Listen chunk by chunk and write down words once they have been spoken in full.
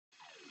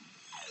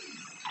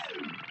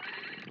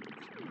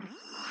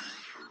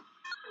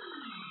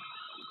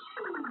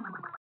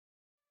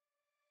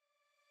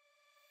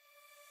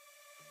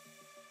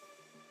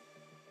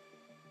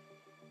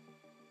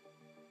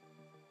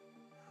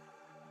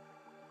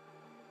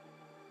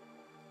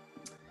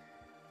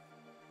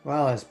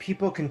Well, as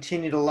people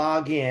continue to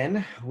log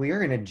in, we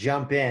are going to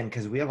jump in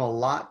because we have a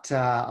lot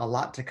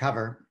to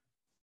cover.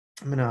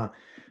 I'm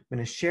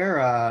gonna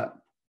share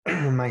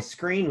my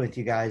screen with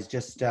you guys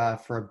just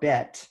for a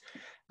bit.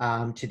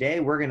 Today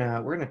we're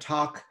gonna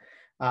talk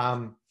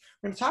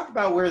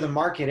about where the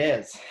market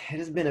is. It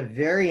has been a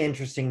very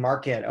interesting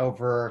market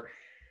over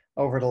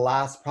the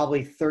last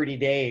probably 30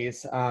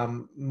 days,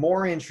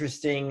 more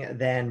interesting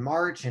than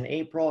March and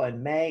April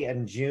and May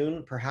and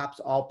June, perhaps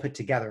all put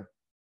together.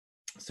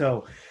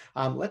 So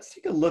let's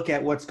take a look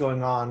at what's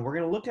going on. We're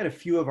going to look at a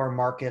few of our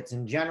markets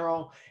in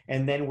general,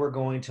 and then we're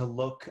going to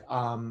look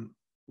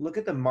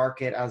at the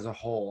market as a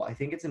whole. I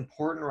think it's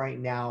important right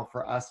now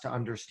for us to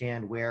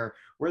understand where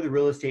the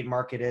real estate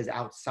market is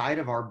outside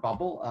of our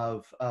bubble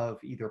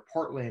of either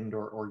Portland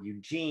or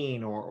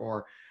Eugene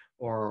or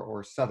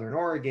Southern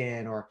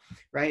Oregon or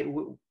right.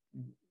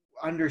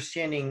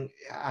 Understanding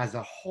as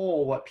a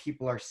whole what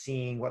people are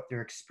seeing, what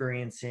they're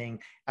experiencing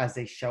as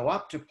they show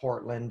up to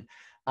Portland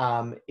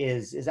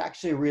is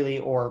actually really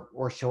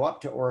or show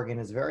up to Oregon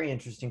is a very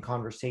interesting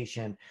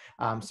conversation.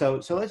 So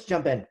let's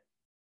jump in.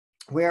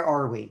 Where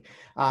are we?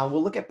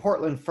 We'll look at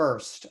Portland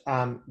first,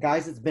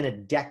 guys. It's been a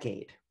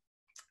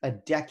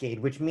decade,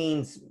 which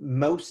means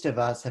most of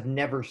us have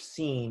never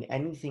seen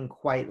anything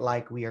quite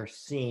like we are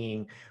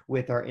seeing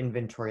with our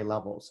inventory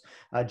levels.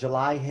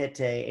 July hit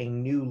a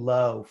new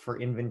low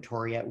for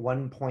inventory at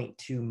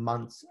 1.2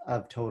 months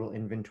of total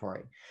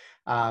inventory.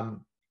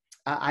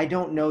 I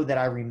don't know that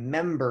I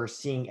remember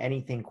seeing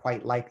anything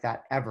quite like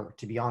that ever,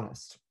 to be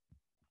honest.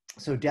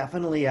 So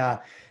definitely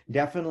a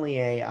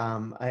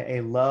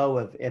low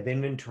of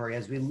inventory.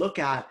 As we look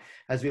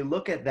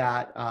at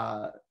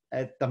that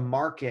at the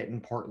market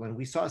in Portland,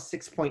 we saw a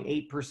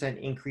 6.8%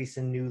 increase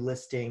in new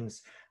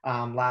listings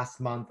last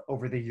month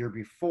over the year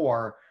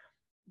before,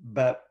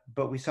 but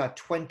we saw a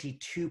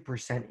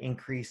 22%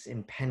 increase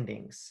in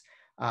pendings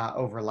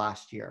over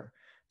last year.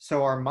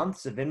 So our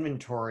months of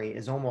inventory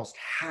is almost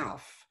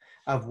half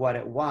of what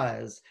it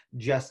was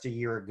just a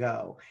year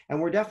ago. And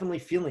we're definitely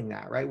feeling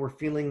that, right? We're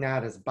feeling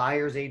that as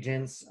buyers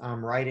agents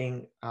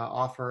writing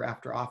offer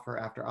after offer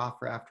after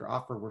offer after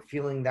offer. We're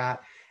feeling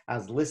that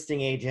as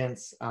listing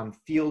agents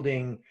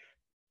fielding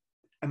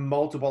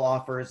multiple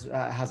offers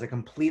has a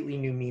completely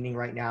new meaning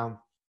right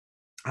now.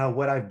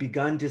 What I've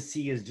begun to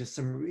see is just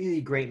some really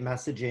great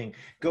messaging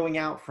going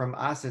out from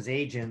us as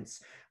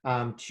agents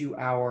to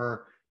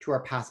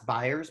our past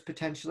buyers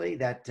potentially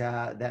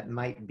that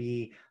might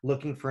be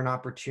looking for an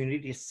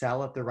opportunity to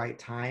sell at the right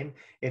time.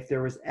 If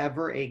there was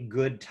ever a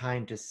good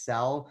time to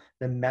sell,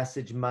 the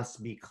message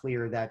must be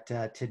clear that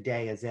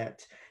today is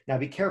it. Now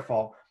be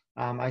careful.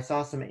 I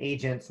saw some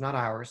agents, not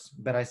ours,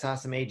 but I saw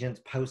some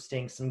agents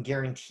posting some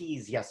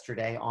guarantees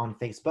yesterday on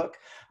Facebook,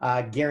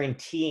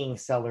 guaranteeing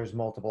sellers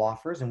multiple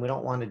offers, and we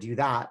don't want to do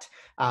that.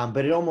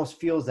 But it almost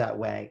feels that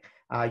way.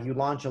 You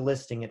launch a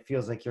listing, it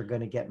feels like you're going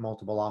to get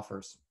multiple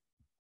offers.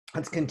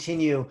 Let's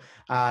continue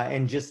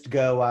and just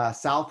go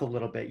south a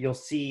little bit. You'll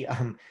see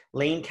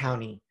Lane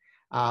County.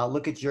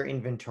 Look at your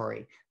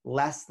inventory,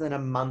 less than a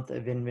month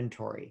of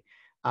inventory.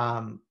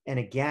 And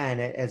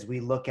again, as we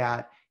look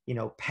at,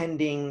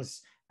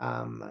 pendings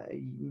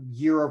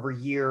year over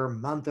year,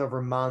 month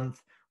over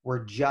month,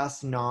 we're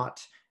just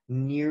not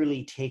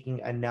nearly taking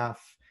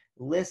enough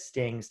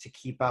listings to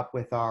keep up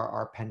with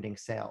our pending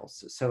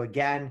sales. So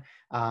again,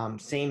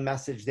 same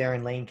message there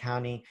in Lane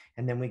County.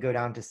 And then we go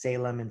down to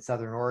Salem in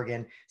Southern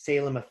Oregon.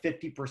 Salem, a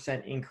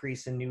 50%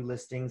 increase in new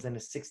listings and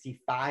a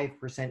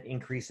 65%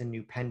 increase in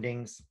new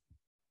pendings.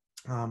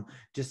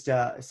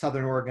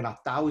 Southern Oregon,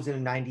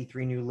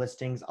 1,093 new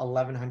listings,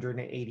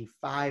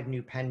 1,185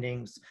 new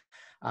pendings.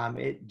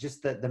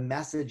 The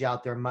message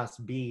out there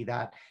must be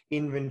that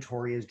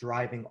inventory is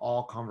driving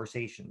all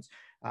conversations.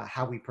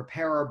 How we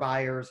prepare our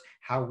buyers,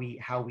 how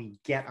we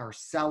get our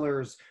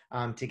sellers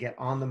to get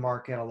on the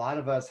market. A lot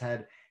of us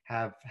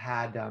have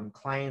had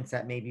clients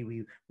that maybe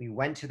we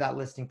went to that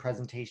listing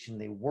presentation,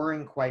 they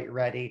weren't quite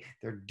ready,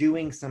 they're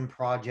doing some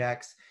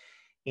projects,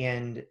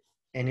 and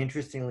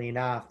interestingly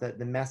enough,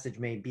 the message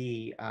may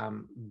be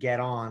get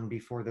on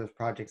before those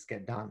projects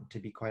get done, to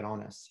be quite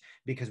honest,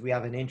 because we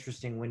have an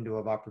interesting window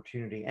of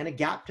opportunity and a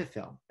gap to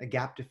fill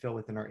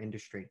within our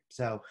industry.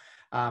 So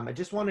I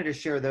just wanted to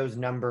share those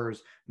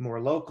numbers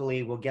more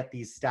locally. We'll get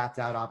these stats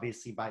out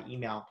obviously by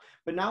email.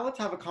 But now let's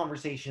have a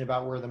conversation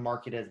about where the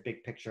market is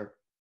big picture.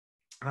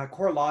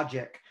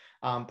 CoreLogic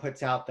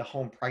puts out the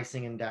home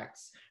pricing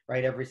index,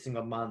 right, every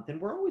single month.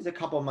 And we're always a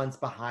couple months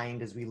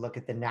behind as we look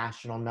at the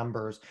national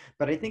numbers.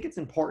 But I think it's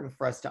important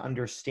for us to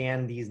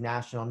understand these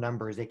national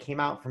numbers. They came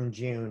out from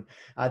June.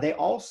 They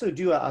also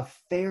do a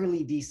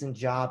fairly decent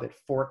job at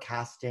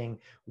forecasting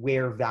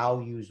where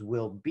values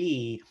will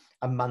be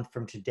a month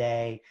from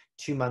today,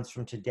 2 months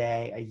from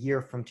today, a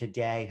year from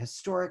today.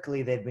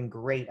 Historically, they've been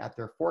great at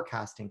their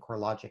forecasting,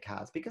 CoreLogic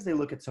has, because they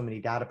look at so many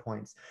data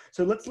points.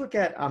 So let's look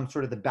at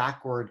sort of the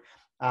backward,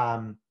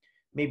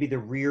 maybe the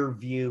rear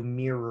view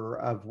mirror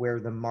of where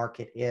the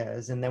market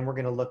is. And then we're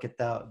going to look at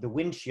the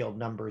windshield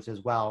numbers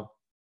as well.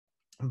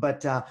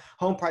 But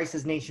home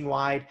prices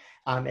nationwide,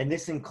 and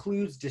this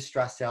includes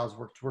distress sales,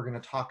 which we're going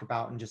to talk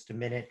about in just a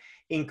minute,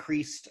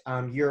 increased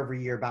year over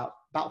year about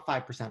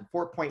 5%,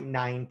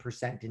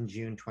 4.9% in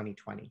June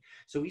 2020.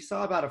 So we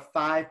saw about a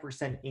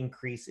 5%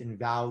 increase in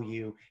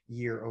value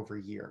year over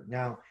year.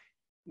 Now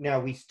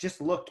we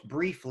just looked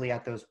briefly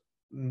at those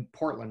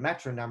Portland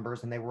metro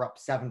numbers, and they were up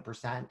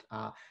 7%.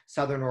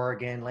 Southern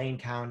Oregon, Lane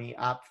County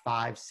up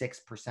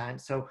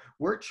 5-6%. So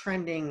we're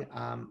trending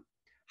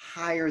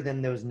higher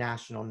than those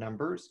national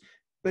numbers.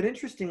 But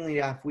interestingly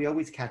enough, we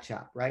always catch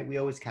up, right? We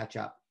always catch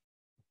up.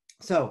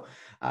 So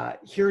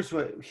here's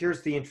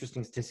the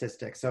interesting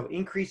statistic. So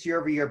increase year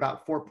over year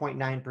about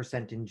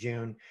 4.9% in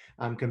June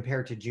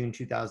compared to June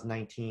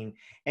 2019,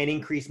 and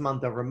increase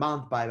month over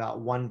month by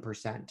about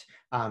 1%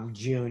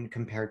 June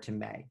compared to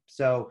May.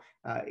 So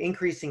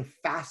increasing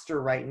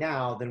faster right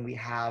now than we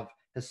have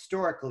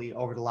historically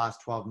over the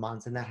last 12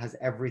 months, and that has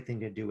everything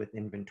to do with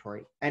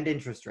inventory and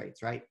interest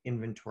rates, right?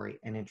 Inventory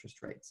and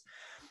interest rates.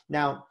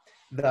 Now,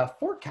 the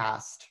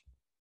forecast,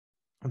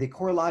 the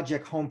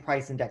CoreLogic Home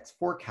Price Index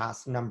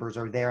forecast numbers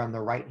are there on the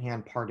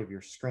right-hand part of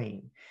your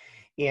screen.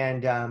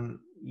 And,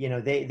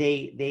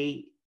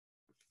 they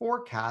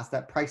forecast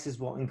that prices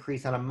will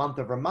increase on a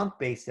month-over-month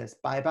basis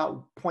by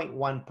about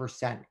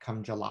 0.1%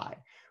 come July,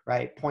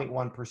 right?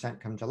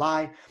 0.1% come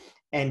July,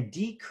 and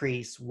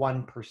decrease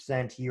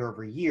 1% year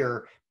over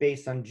year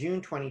based on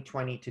June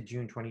 2020 to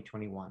June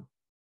 2021.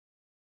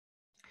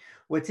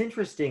 What's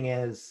interesting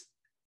is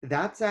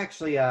that's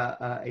actually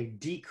a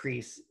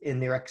decrease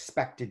in their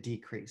expected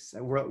decrease.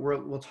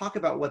 We'll talk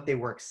about what they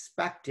were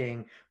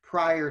expecting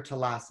prior to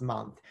last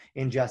month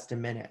in just a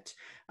minute.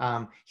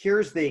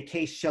 Here's the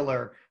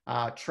Case-Shiller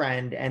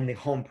trend and the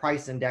home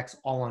price index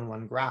all on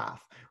one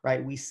graph,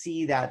 right? We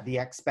see that the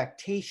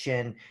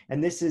expectation,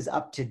 and this is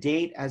up to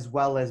date as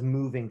well as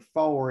moving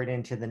forward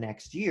into the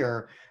next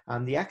year,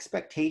 the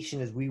expectation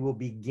is we will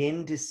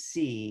begin to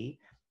see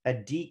a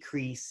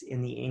decrease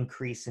in the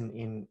increase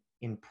in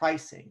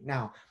pricing.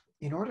 Now,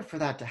 in order for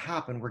that to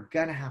happen, we're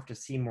going to have to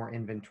see more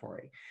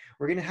inventory.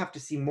 We're going to have to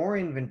see more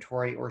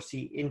inventory or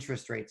see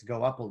interest rates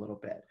go up a little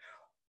bit.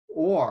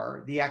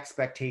 Or the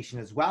expectation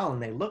as well,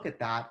 and they look at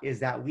that, is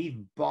that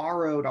we've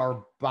borrowed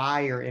our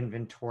buyer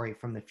inventory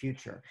from the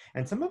future.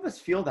 And some of us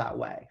feel that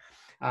way.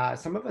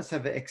 Some of us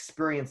have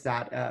experienced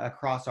that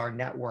across our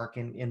network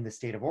in the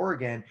state of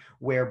Oregon,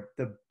 where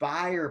the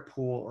buyer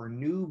pool or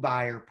new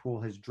buyer pool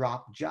has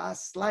dropped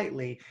just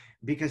slightly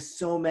because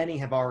so many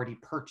have already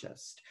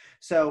purchased.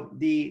 So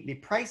the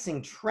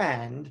pricing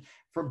trend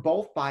for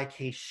both by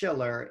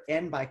Case-Shiller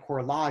and by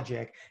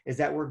CoreLogic is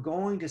that we're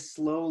going to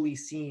slowly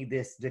see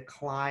this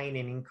decline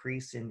and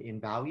increase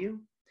in value.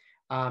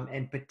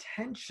 And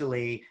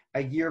potentially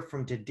a year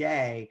from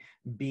today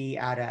be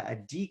at a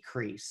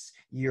decrease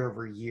year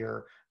over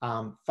year,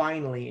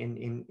 finally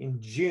in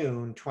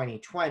June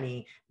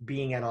 2020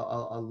 being at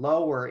a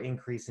lower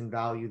increase in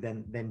value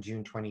than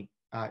June 20,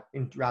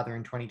 in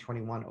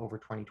 2021 over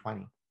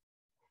 2020.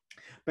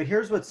 But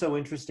here's what's so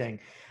interesting.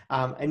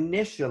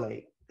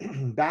 Initially,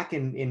 back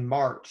in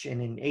March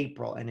and in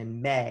April and in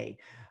May,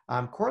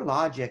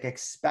 CoreLogic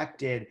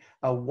expected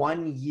a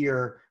 1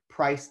 year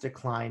price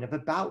decline of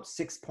about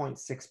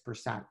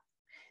 6.6%.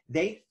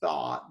 They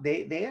thought,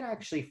 they had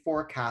actually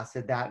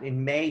forecasted that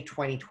in May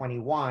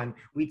 2021,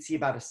 we'd see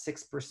about a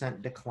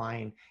 6%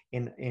 decline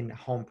in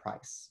home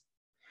price.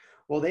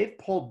 Well, they've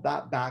pulled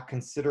that back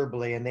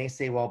considerably, and they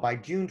say, well, by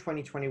June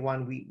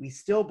 2021, we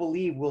still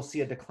believe we'll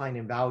see a decline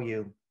in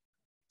value,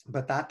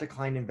 but that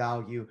decline in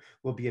value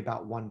will be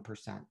about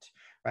 1%,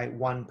 right?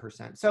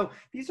 1%. So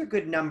these are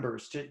good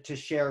numbers to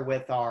share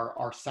with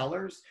our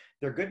sellers.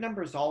 They're good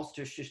numbers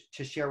also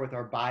to share with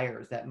our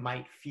buyers that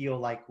might feel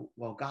like,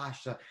 well,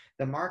 gosh,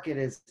 the market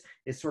is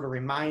sort of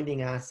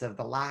reminding us of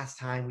the last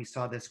time we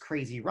saw this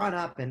crazy run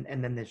up and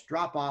then this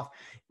drop off.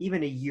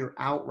 Even a year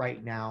out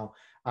right now,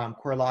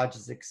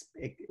 CoreLogic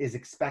is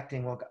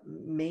expecting, well,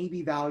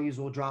 maybe values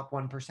will drop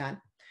 1%.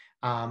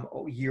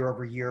 Year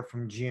over year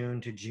from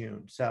June to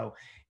June. So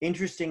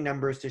interesting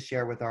numbers to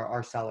share with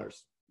our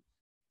sellers.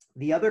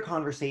 The other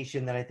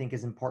conversation that I think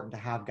is important to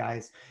have,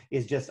 guys,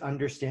 is just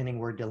understanding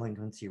where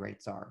delinquency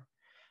rates are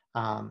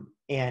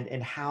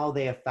and how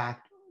they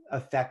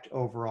affect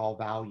overall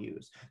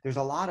values. There's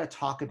a lot of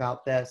talk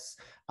about this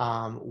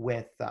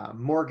with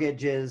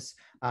mortgages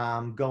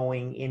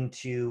going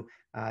into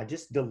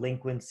just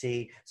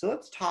delinquency. So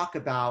let's talk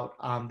about,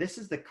 this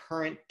is the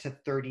current to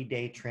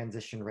 30-day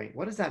transition rate.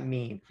 What does that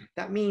mean?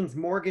 That means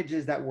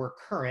mortgages that were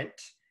current,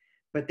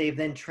 but they've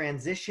then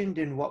transitioned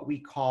in what we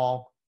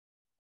call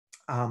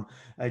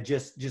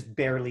just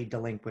barely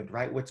delinquent,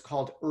 right? What's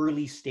called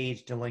early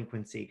stage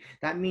delinquency.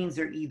 That means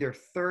they're either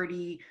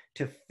 30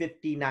 to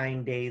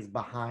 59 days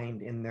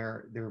behind in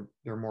their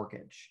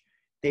mortgage.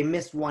 They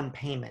missed one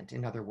payment,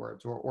 in other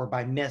words, or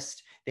by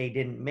missed, they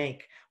didn't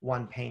make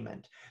one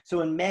payment. So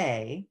in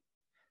May,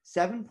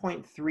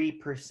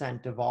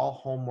 7.3% of all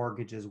home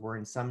mortgages were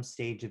in some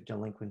stage of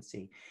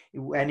delinquency,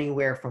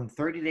 anywhere from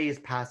 30 days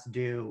past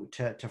due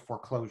to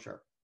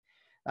foreclosure.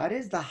 That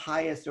is the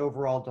highest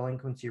overall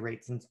delinquency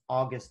rate since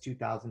August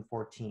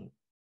 2014.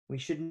 we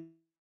should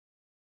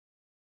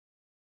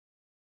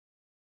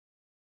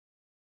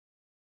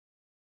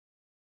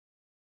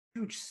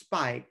huge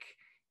spike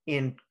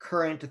in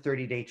current to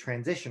 30-day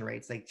transition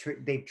rates.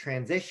 They've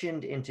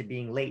transitioned into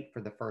being late for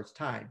the first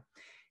time.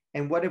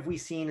 And what have we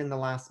seen in the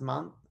last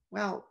month?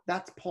 Well,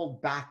 that's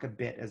pulled back a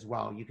bit as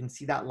well. You can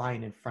see that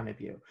line in front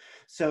of you.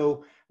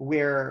 So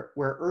where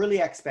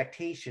early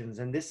expectations,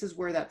 and this is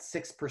where that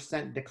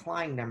 6%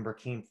 decline number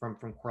came from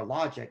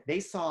CoreLogic,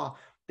 they saw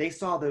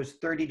those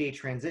 30-day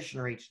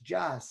transition rates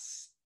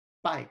just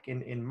spike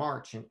in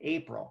March and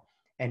April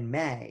and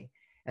May.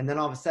 And then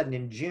all of a sudden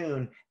in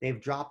June, they've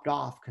dropped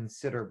off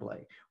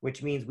considerably,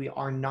 which means we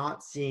are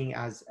not seeing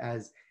as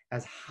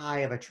high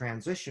of a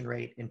transition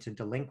rate into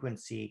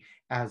delinquency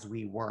as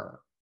we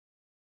were.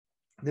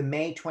 The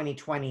May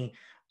 2020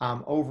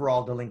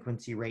 overall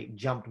delinquency rate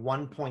jumped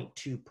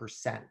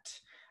 1.2%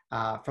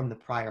 from the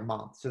prior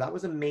month. So that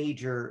was a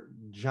major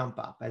jump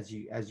up, as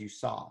you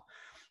saw.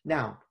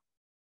 Now,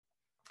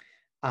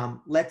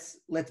 let's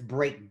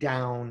break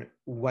down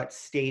what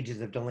stages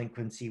of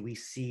delinquency we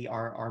see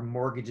our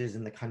mortgages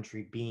in the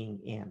country being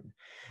in.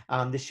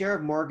 The share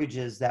of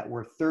mortgages that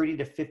were 30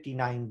 to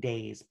 59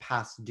 days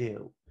past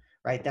due,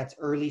 right? That's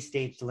early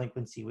stage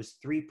delinquency, was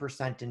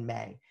 3% in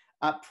May,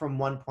 up from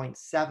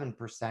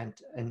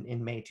 1.7%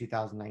 in May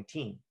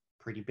 2019.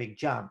 Pretty big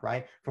jump,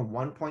 right? From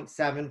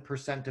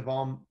 1.7% of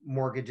all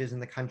mortgages in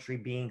the country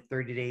being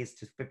 30 days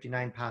to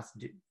 59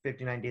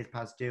 days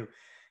past due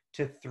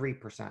to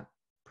 3%.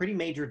 Pretty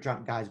major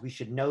jump, guys. We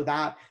should know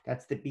that.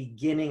 That's the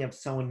beginning of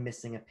someone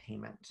missing a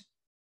payment.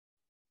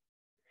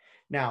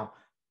 Now,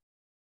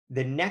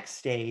 the next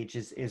stage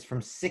is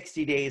from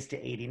 60 days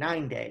to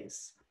 89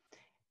 days.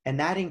 And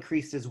that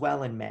increased as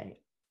well in May.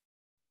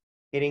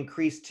 It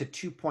increased to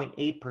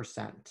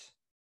 2.8%,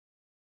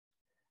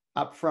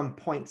 up from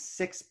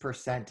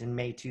 0.6% in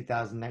May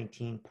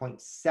 2019,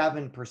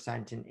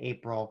 0.7% in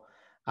April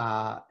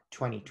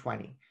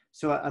 2020.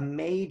 So a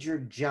major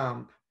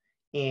jump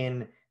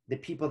in the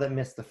people that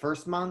missed the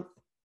first month,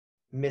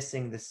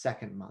 missing the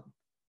second month.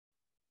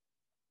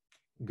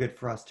 Good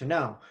for us to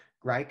know,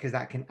 right? Because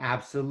that can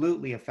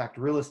absolutely affect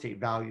real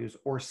estate values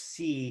or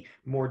see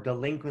more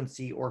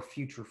delinquency or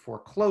future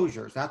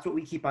foreclosures. That's what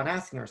we keep on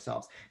asking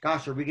ourselves.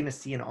 Gosh, are we going to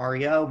see an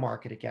REO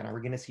market again? Are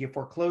we going to see a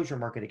foreclosure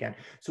market again?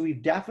 So we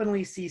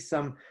definitely see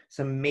some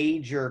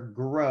major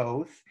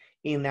growth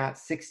in that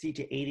 60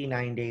 to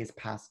 89 days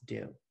past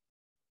due.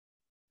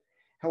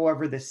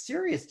 However, the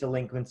serious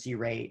delinquency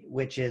rate,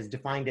 which is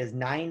defined as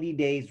 90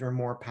 days or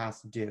more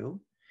past due,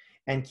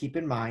 and keep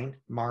in mind,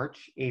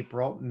 March,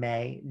 April,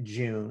 May,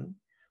 June,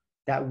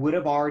 that would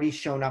have already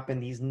shown up in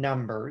these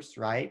numbers,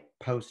 right,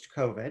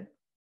 post-COVID.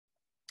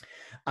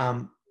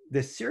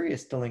 The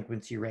serious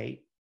delinquency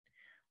rate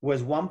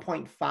was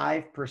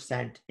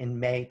 1.5% in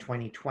May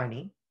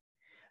 2020,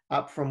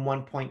 up from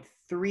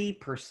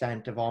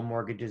 1.3% of all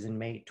mortgages in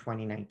May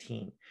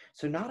 2019.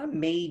 So not a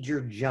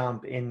major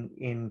jump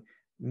in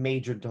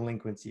major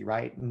delinquency,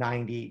 right?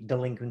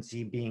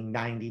 Delinquency being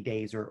 90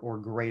 days or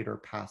greater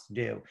past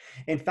due.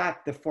 In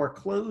fact, the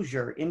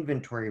foreclosure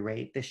inventory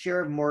rate, the share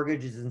of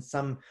mortgages in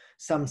some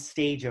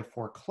stage of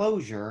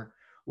foreclosure,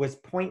 was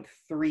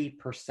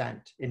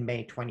 0.3% in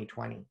May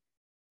 2020,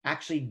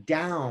 actually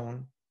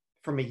down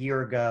from a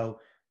year ago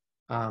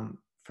from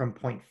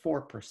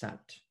 0.4%.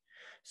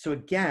 So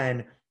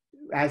again,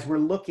 as we're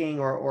looking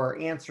or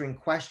answering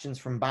questions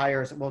from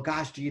buyers, well,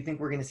 gosh, do you think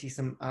we're going to see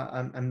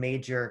a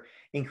major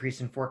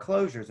increase in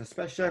foreclosures?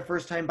 Especially our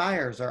first-time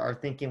buyers are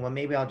thinking, well,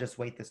 maybe I'll just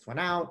wait this one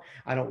out.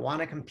 I don't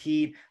want to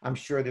compete. I'm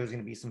sure there's going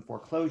to be some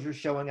foreclosures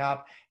showing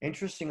up.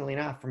 Interestingly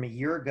enough, from a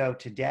year ago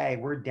today,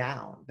 we're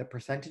down. The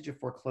percentage of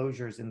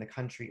foreclosures in the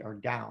country are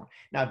down.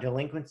 Now,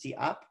 delinquency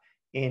up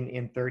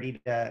in 30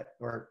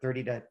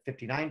 to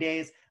 59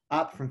 days,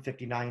 up from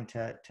 59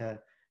 to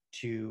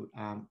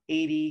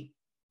 80.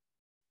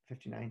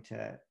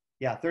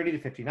 30 to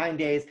 59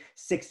 days,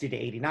 60 to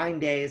 89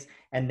 days,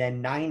 and then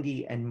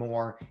 90 and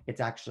more, it's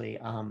actually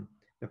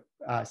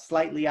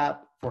slightly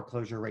up,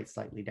 foreclosure rate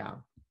slightly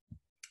down.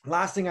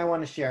 Last thing I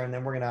want to share, and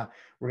then we're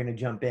gonna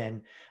jump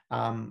in.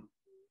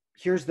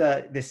 Here's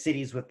the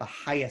cities with the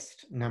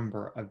highest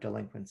number of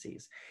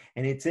delinquencies.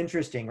 And it's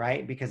interesting,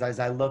 right? Because as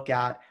I look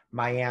at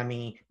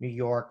Miami, New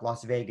York,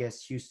 Las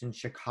Vegas, Houston,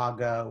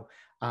 Chicago,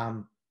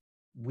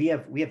 we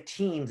have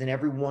teams in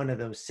every one of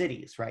those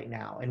cities right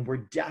now, and we're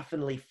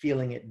definitely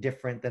feeling it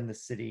different than the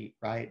city,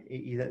 right,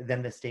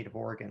 than the state of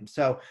Oregon.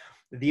 So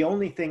the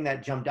only thing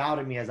that jumped out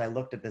at me as I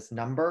looked at this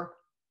number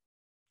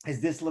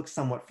is this looks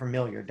somewhat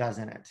familiar,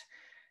 doesn't it?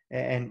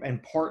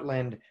 And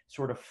Portland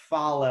sort of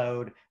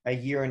followed a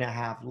year and a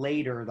half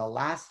later, the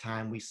last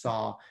time we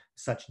saw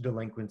such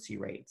delinquency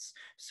rates.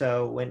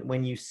 So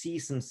when you see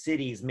some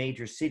cities,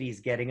 major cities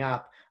getting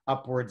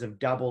upwards of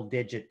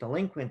double-digit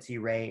delinquency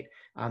rate,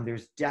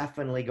 there's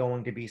definitely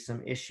going to be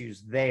some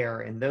issues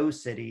there in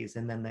those cities.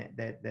 And then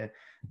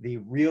the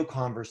real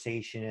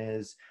conversation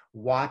is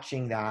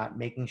watching that,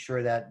 making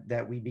sure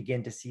that we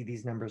begin to see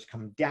these numbers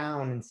come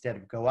down instead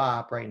of go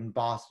up, right? In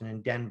Boston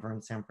and Denver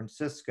and San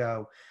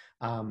Francisco,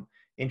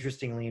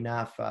 interestingly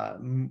enough,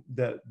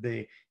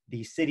 the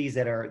cities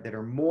that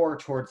are more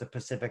towards the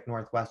Pacific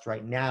Northwest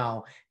right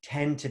now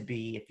tend to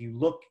be, if you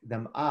look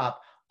them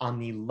up, on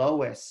the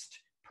lowest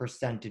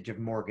percentage of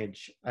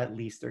mortgage at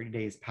least 30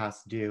 days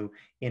past due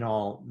in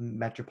all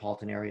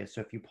metropolitan areas.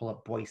 So if you pull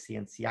up Boise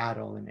and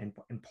Seattle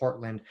and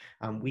Portland,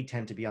 we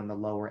tend to be on the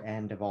lower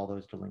end of all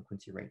those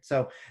delinquency rates.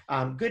 So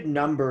good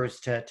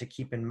numbers to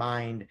keep in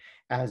mind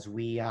as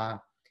we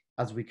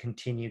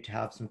continue to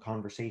have some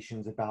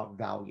conversations about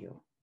value.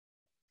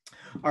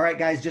 All right,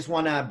 guys, just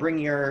want to bring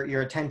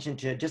your attention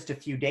to just a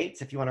few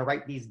dates. If you want to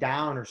write these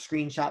down or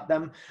screenshot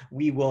them,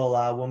 we will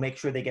we'll make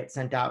sure they get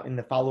sent out in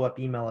the follow-up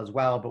email as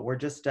well. But we're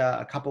just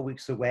a couple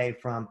weeks away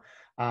from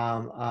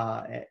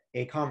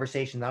a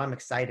conversation that I'm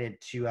excited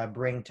to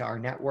bring to our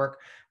network.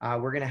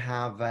 We're going to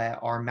have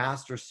our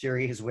master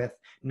series with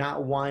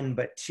not one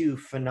but two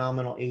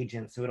phenomenal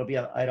agents. So it'll be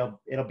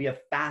a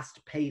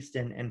fast-paced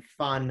and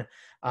fun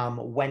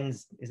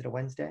Wednesday. Is it a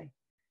Wednesday?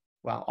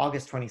 Well,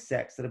 August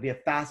 26th. It'll be a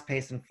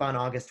fast-paced and fun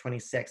August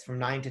 26th from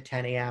 9 to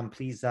 10 a.m.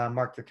 Please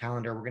mark your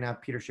calendar. We're going to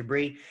have Peter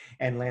Chabris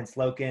and Lance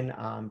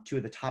Loken, two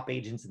of the top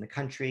agents in the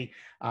country,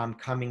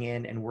 coming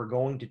in, and we're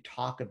going to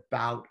talk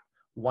about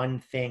one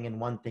thing and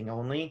one thing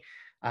only,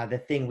 the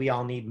thing we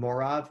all need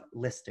more of: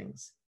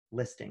 listings.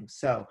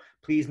 So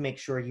please make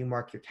sure you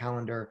mark your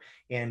calendar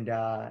and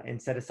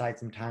set aside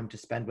some time to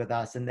spend with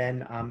us. And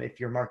then if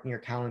you're marking your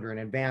calendar in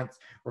advance,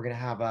 we're going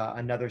to have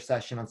another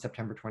session on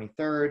September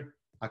 23rd.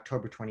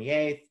 October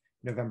 28th,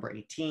 November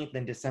 18th,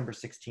 and December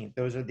 16th.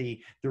 Those are the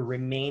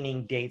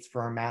remaining dates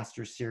for our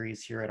master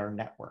series here at our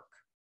network.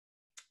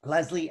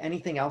 Leslie,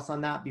 anything else on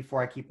that before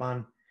I keep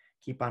on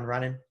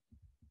running?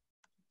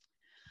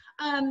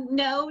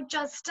 No,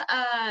 just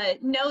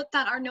note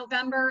that our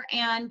November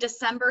and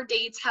December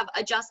dates have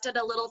adjusted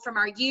a little from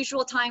our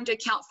usual time to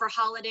account for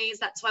holidays.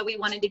 That's why we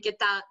wanted to get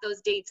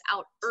those dates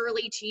out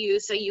early to you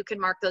so you can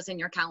mark those in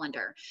your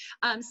calendar.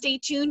 Stay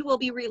tuned. We'll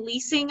be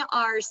releasing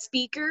our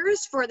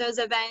speakers for those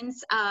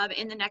events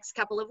in the next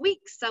couple of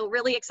weeks. So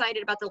really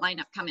excited about the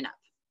lineup coming up.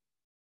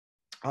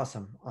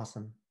 Awesome.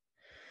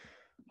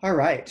 All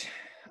right.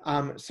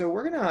 So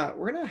we're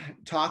gonna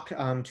talk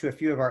to a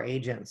few of our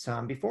agents.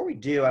 Before we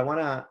do, I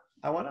wanna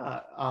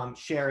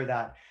share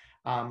that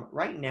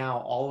right now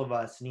all of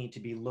us need to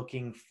be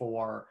looking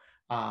for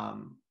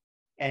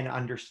and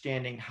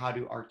understanding how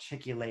to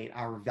articulate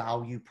our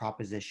value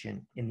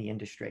proposition in the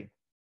industry.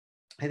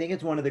 I think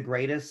it's one of the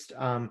greatest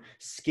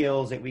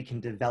skills that we can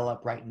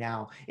develop right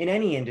now in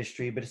any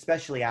industry, but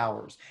especially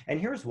ours. And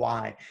here's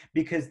why: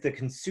 because the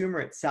consumer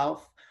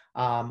itself,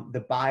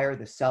 the buyer,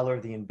 the seller,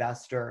 the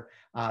investor,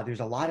 there's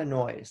a lot of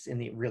noise in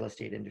the real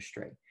estate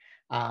industry.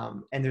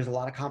 And there's a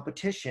lot of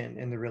competition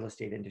in the real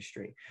estate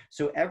industry.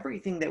 So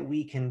everything that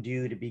we can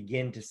do to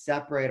begin to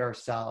separate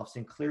ourselves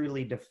and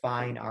clearly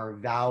define our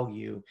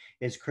value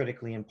is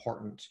critically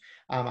important.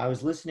 I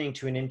was listening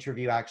to an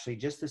interview actually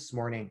just this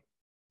morning,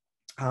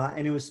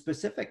 and it was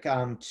specific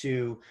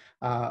to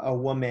a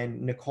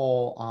woman,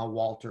 Nicole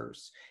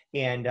Walters.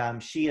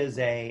 And she is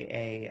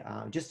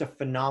just a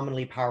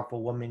phenomenally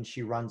powerful woman.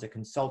 She runs a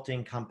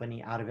consulting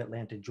company out of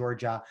Atlanta,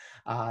 Georgia.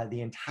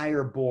 The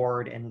entire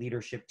board and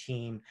leadership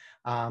team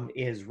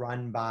is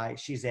run by,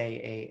 she's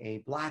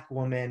a Black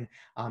woman.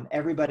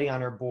 Everybody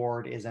on her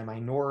board is a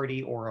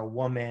minority or a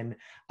woman,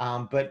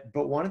 but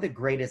one of the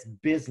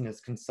greatest business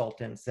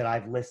consultants that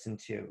I've listened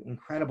to.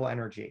 Incredible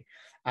energy.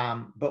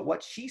 But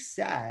what she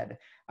said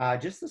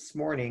just this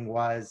morning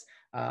was,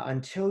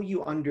 until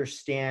you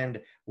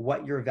understand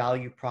what your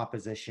value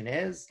proposition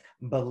is,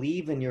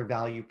 believe in your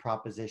value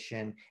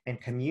proposition, and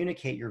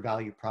communicate your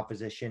value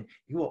proposition,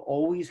 you will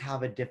always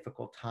have a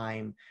difficult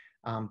time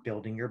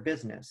building your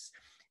business.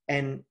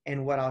 And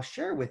what I'll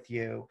share with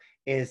you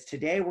is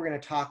today we're going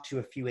to talk to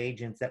a few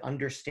agents that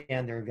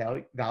understand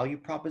their value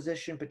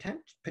proposition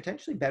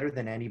potentially better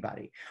than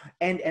anybody,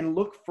 and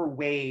look for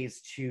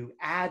ways to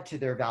add to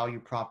their value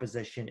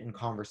proposition in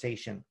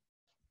conversation.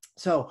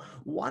 So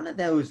one of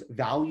those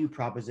value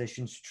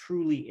propositions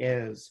truly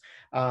is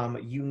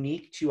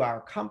unique to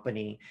our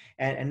company,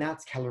 and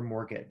that's Keller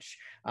Mortgage.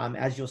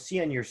 As you'll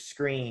see on your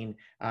screen,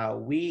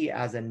 we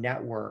as a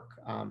network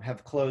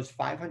have closed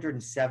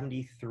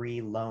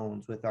 573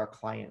 loans with our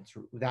clients.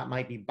 That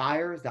might be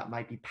buyers, that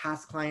might be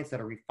past clients that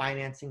are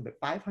refinancing, but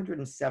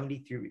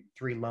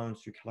 573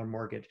 loans through Keller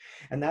Mortgage.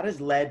 And that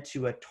has led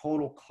to a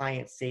total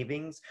client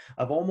savings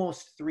of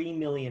almost $3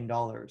 million.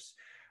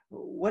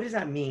 What does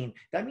that mean?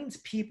 That means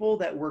people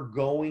that were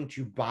going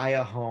to buy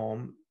a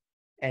home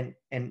and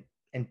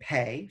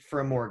pay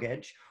for a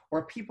mortgage,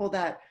 or people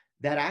that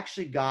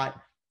actually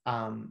got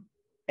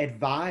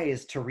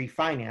advised to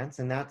refinance,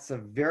 and that's a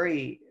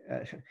very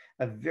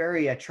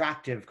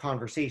attractive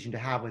conversation to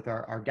have with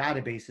our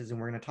databases, and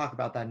we're going to talk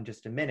about that in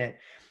just a minute.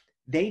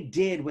 They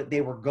did what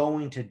they were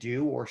going to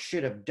do or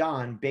should have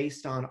done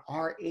based on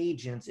our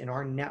agents in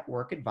our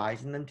network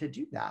advising them to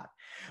do that.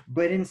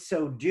 But in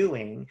so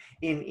doing,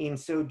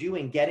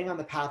 getting on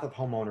the path of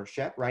home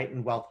ownership, right,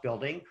 and wealth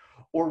building,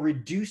 or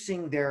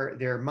reducing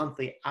their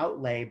monthly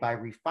outlay by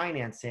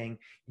refinancing,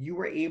 you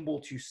were able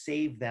to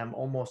save them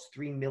almost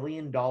 $3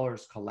 million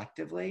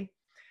collectively.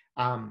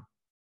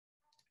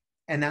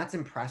 And that's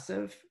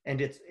impressive.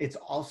 And it's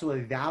also a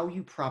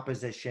value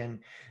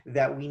proposition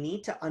that we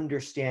need to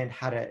understand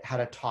how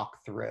to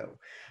talk through.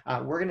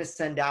 We're going to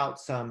send out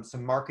some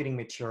marketing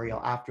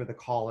material after the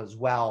call as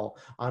well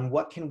on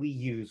what can we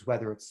use,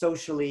 whether it's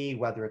socially,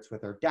 whether it's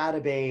with our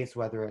database,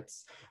 whether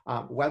it's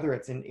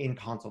in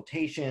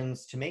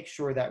consultations, to make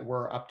sure that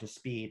we're up to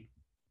speed.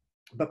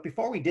 But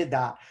before we did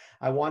that,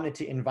 I wanted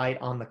to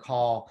invite on the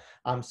call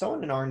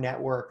someone in our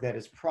network that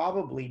is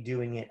probably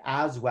doing it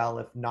as well,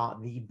 if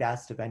not the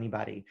best of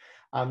anybody.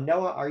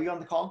 Noah, are you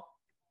on the call?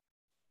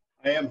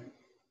 I am.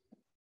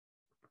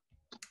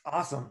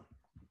 Awesome.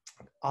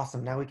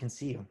 Awesome. Now we can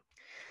see you.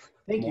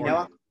 Thank you,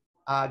 Noah.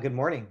 Good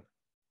morning.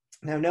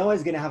 Now, Noah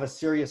is going to have a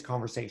serious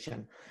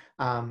conversation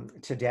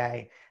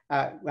today.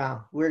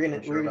 Well, we're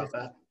going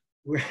to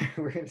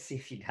see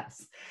if he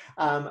does,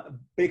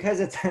 because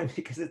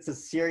it's a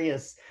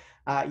serious.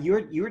 You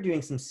were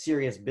doing some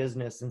serious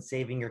business and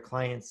saving your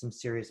clients some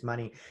serious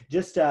money.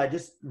 Just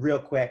real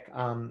quick,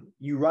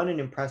 you run an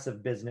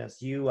impressive business.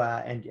 You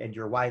and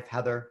your wife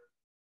Heather,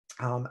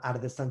 out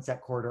of the Sunset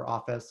Corridor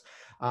office.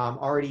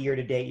 Already year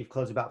to date, you've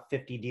closed about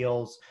 50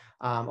 deals,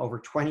 over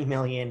 20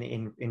 million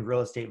in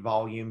real estate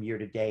volume year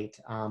to date,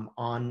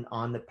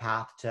 on the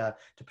path to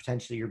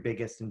potentially your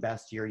biggest and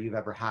best year you've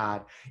ever had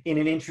in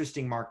an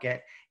interesting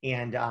market.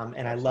 And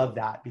I love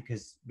that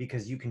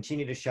because you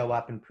continue to show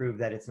up and prove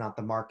that it's not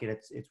the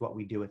market, it's what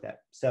we do with it.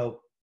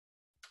 So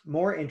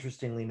more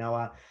interestingly,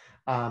 Noah,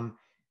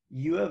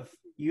 you have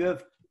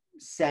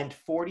sent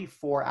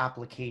 44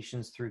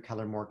 applications through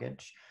Keller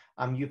Mortgage.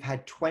 You've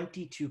had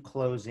 22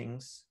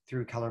 closings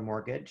through Keller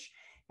Mortgage,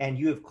 and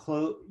you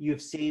have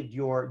saved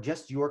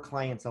your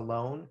clients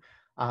alone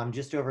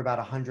just over about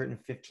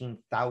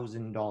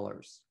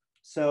 $115,000.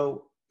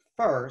 So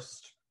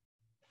first,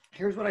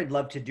 here's what I'd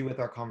love to do with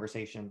our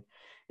conversation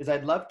is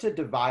I'd love to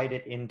divide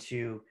it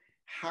into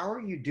how are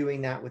you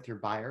doing that with your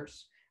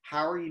buyers?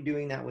 How are you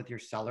doing that with your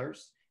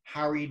sellers?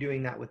 How are you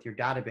doing that with your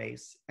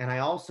database? And I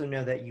also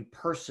know that you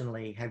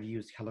personally have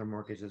used Keller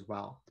Mortgage as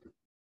well.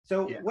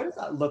 So What does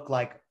that look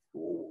like?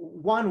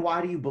 One,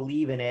 why do you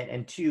believe in it?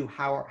 And two,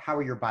 how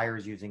are your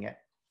buyers using it?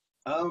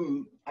 I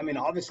mean,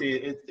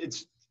 obviously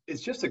it's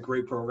just a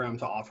great program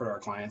to offer our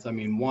clients. I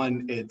mean,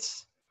 one,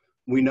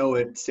 we know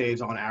it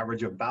saves on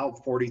average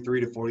about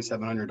 $4,300 to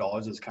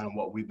 $4,700 is kind of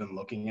what we've been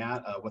looking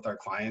at with our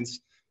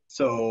clients.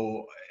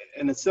 So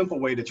in a simple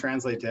way to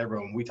translate to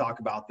everyone, we talk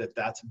about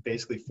that's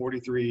basically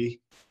 $4,300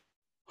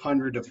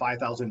 to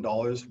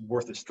 $5,000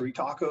 worth of street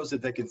tacos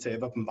that they can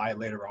save up and buy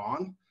later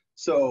on.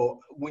 So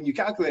when you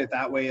calculate it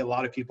that way, a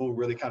lot of people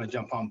really kind of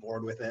jump on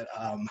board with it.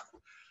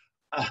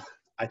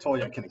 I told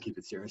you I couldn't keep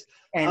it serious.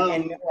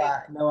 And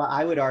Noah,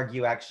 I would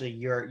argue actually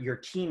your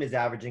team is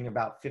averaging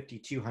about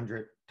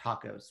 5,200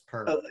 tacos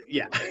per.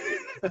 Yeah.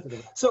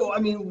 So, I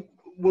mean,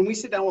 when we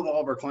sit down with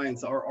all of our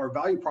clients, our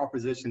value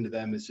proposition to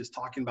them is just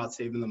talking about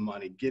saving them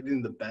money,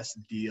 getting the best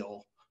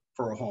deal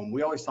for a home.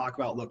 We always talk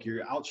about, look,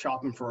 you're out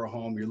shopping for a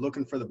home, you're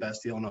looking for the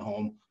best deal in a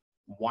home.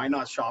 Why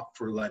not shop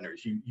for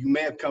lenders? You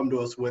may have come to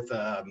us with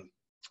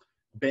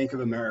Bank of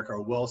America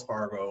or Wells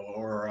Fargo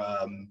or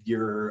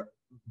your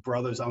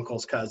brother's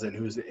uncle's cousin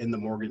who's in the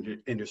mortgage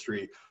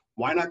industry.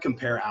 Why not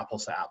compare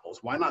apples to apples?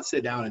 Why not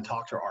sit down and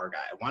talk to our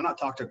guy? Why not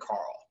talk to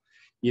Carl?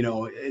 You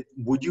know,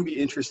 would you be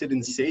interested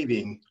in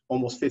saving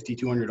almost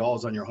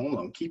 $5,200 on your home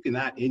loan, keeping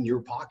that in your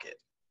pocket?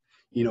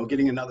 You know,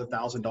 getting another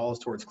 $1,000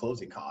 towards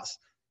closing costs,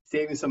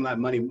 saving some of that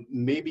money,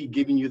 maybe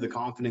giving you the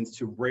confidence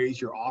to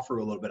raise your offer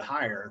a little bit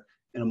higher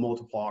in a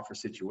multiple offer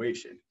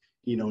situation.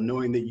 You know,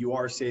 knowing that you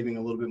are saving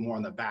a little bit more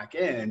on the back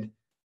end,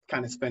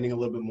 kind of spending a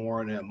little bit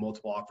more in a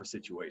multiple offer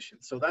situation.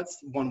 So that's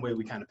one way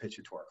we kind of pitch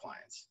it to our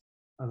clients.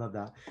 I love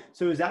that.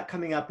 So is that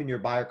coming up in your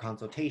buyer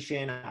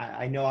consultation?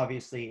 I know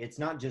obviously it's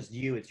not just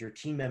you, it's your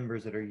team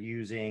members that are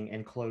using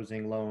and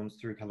closing loans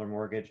through Keller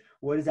Mortgage.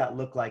 What does that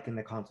look like in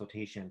the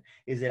consultation?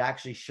 Is it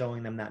actually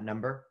showing them that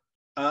number?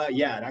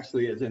 Yeah, it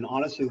actually is. And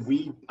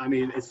honestly, I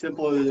mean, as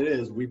simple as it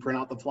is, we print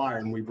out the flyer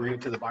and we bring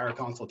it to the buyer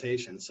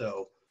consultation.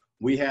 So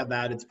we have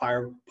that. It's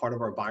part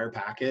of our buyer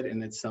packet,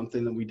 and it's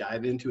something that we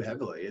dive into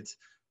heavily.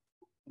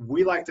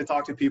 We like to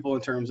talk to people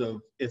in terms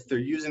of if they're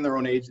using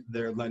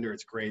their lender,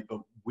 it's great,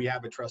 but we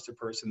have a trusted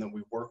person that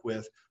we work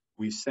with.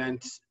 We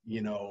sent,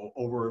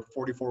 over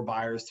 44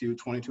 buyers to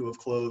 22 have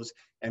closed,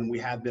 and we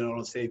have been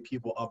able to save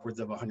people upwards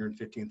of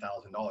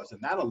 $115,000.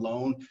 And that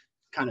alone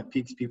kind of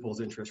piques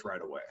people's interest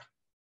right away.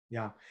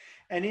 Yeah.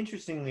 And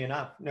interestingly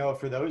enough, Noah,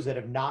 for those that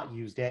have not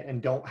used it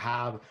and don't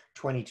have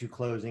 22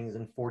 closings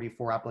and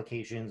 44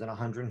 applications and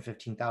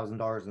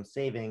 $115,000 in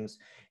savings,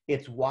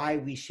 it's why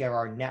we share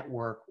our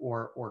network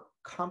or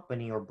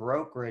company or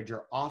brokerage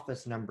or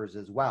office numbers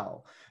as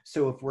well.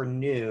 So if we're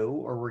new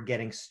or we're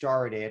getting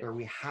started or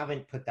we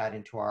haven't put that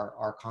into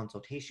our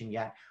consultation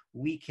yet,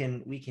 we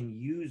can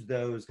use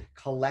those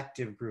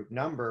collective group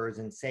numbers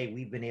and say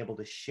we've been able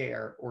to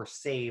share or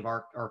save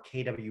our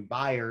KW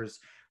buyers,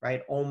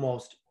 right,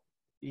 almost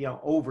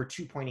over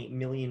 $2.8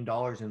 million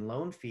in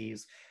loan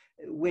fees,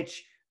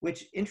 which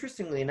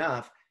interestingly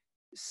enough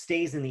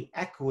stays in the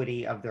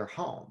equity of their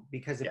home,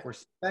 because if we're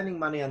spending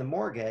money on the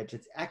mortgage,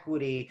 it's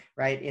equity,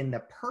 right, in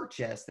the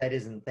purchase that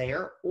isn't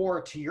there.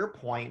 Or to your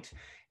point,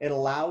 it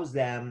allows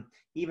them,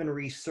 even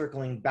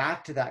recircling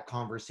back to that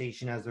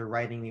conversation as they're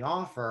writing the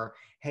offer,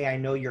 hey, I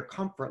know your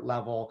comfort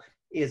level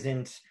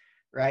isn't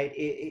right,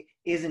 it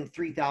isn't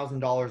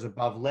 $3,000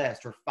 above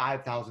list or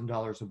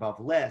 $5,000 above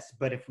list,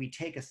 but if we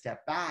take a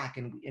step back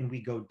and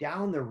we go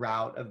down the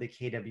route of the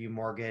KW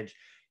mortgage,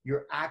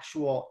 your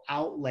actual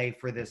outlay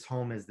for this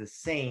home is the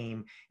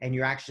same, and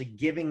you're actually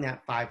giving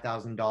that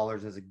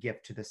 $5,000 as a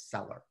gift to the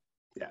seller.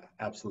 Yeah,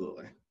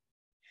 absolutely.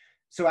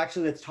 So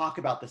actually, let's talk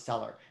about the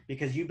seller,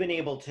 because you've been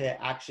able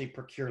to actually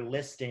procure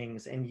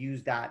listings and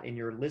use that in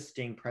your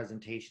listing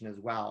presentation as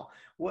well.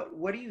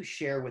 What do you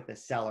share with the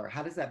seller?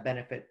 How does that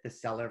benefit the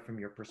seller from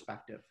your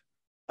perspective?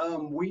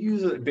 We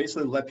use it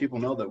basically to let people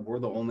know that we're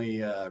the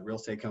only real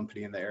estate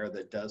company in the area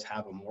that does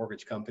have a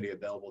mortgage company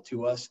available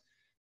to us.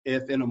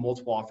 If in a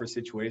multiple offer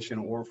situation,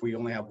 or if we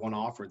only have one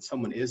offer and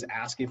someone is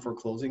asking for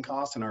closing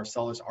costs and our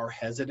sellers are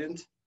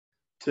hesitant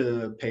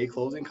to pay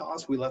closing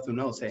costs, we let them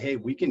know, say, hey,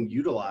 we can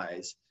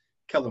utilize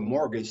Keller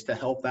Mortgage to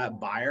help that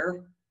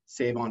buyer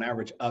save on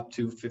average up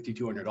to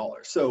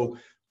 $5,200. So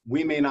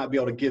we may not be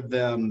able to give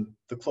them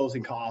the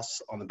closing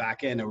costs on the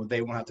back end, or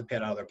they won't have to pay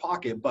it out of their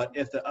pocket. But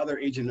if the other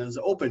agent is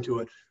open to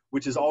it,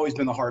 which has always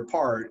been the hard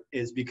part,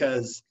 is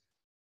because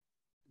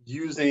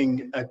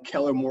using a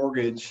Keller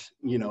Mortgage,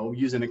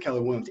 using a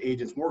Keller Williams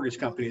agent's mortgage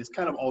company has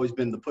kind of always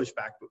been the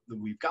pushback that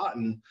we've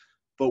gotten.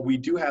 But we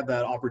do have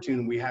that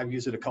opportunity. We have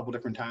used it a couple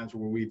different times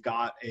where we've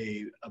got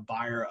a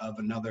buyer of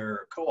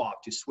another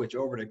co-op to switch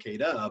over to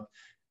KW,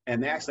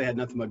 and they actually had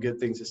nothing but good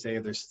things to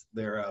say.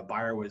 Their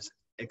buyer was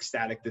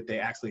ecstatic that they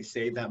actually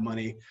saved that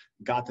money,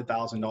 got the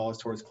 $1,000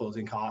 towards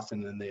closing costs,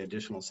 and then the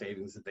additional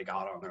savings that they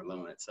got on their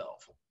loan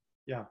itself.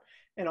 Yeah.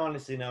 And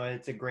honestly, no,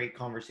 it's a great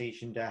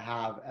conversation to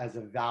have as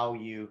a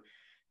value.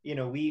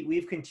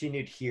 We've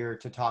continued here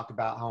to talk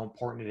about how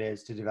important it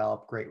is to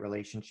develop great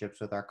relationships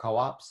with our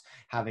co-ops,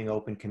 having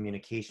open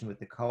communication with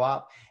the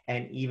co-op,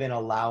 and even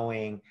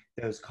allowing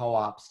those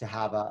co-ops to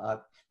have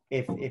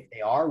if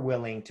they are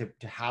willing to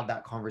have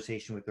that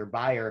conversation with their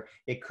buyer,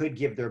 it could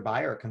give their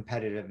buyer a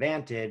competitive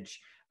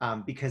advantage,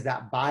 because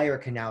that buyer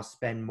can now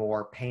spend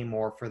more, pay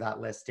more for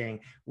that listing,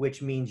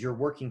 which means you're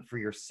working for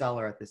your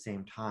seller at the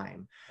same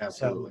time.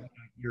 Absolutely.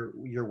 So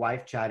your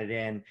wife chatted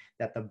in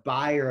that the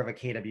buyer of a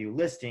KW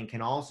listing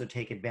can also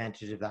take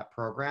advantage of that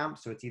program.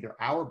 So it's either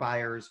our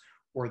buyers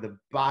or the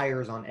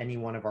buyers on any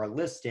one of our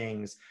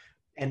listings.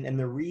 And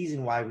the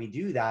reason why we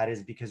do that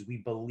is because we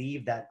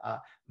believe that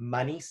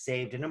money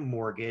saved in a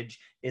mortgage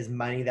is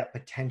money that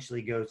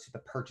potentially goes to the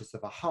purchase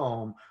of a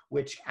home,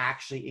 which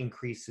actually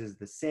increases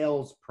the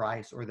sales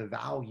price or the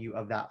value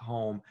of that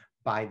home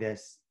by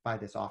this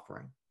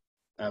offering.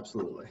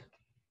 Absolutely.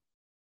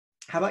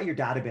 How about your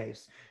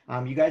database?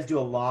 You guys do a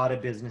lot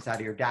of business out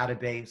of your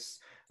database.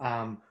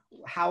 How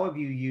have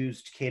you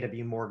used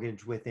KW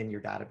Mortgage within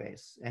your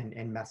database and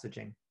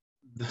messaging?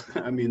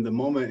 I mean, the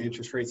moment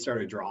interest rates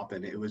started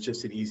dropping, it was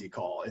just an easy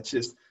call. It's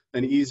just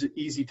an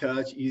easy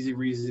touch, easy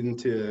reason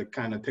to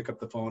kind of pick up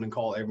the phone and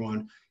call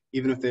everyone,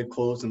 even if they've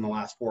closed in the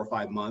last 4 or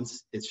 5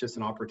 months. It's just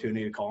an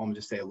opportunity to call them and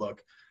just say,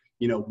 look,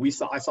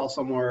 I saw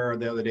somewhere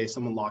the other day,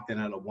 someone locked in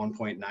at a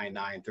 1.99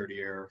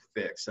 30-year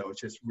fix. So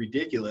it's just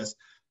ridiculous.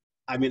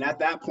 I mean, at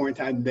that point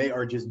in time, they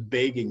are just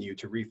begging you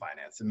to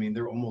refinance. I mean,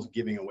 they're almost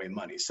giving away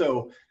money.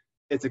 So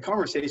it's a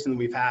conversation that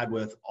we've had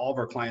with all of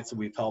our clients that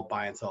we've helped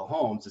buy and sell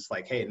homes. It's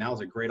like, hey,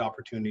 now's a great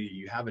opportunity.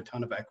 You have a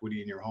ton of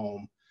equity in your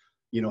home.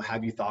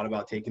 Have you thought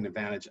about taking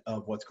advantage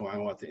of what's going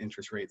on with the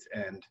interest rates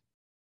and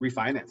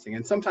refinancing?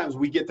 And sometimes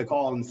we get the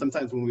call, and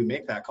sometimes when we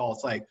make that call,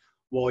 it's like,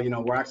 well,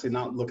 we're actually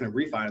not looking to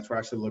refinance. We're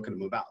actually looking to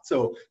move out.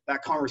 So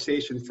that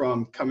conversation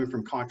coming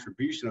from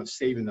contribution of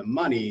saving the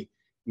money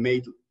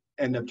may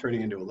end up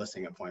turning into a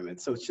listing appointment.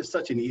 So it's just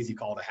such an easy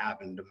call to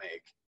have and to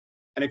make.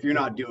 And if you're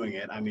not doing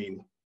it, I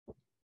mean,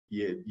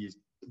 you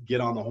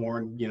get on the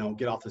horn,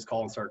 get off this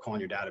call and start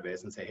calling your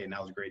database and say, hey,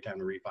 now's a great time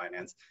to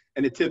refinance.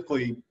 And it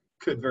typically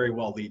could very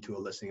well lead to a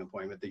listing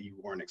appointment that you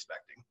weren't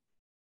expecting.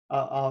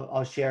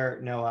 I'll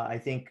share, Noah. I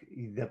think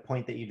the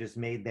point that you just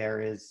made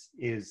there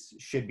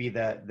should be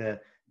the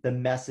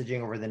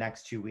messaging over the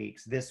next 2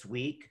 weeks. This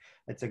week,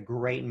 it's a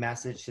great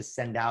message to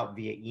send out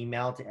via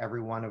email to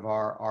every one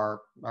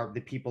of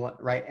the people,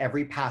 right?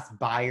 Every past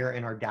buyer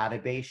in our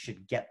database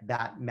should get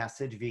that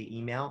message via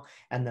email,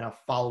 and then a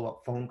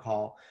follow-up phone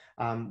call.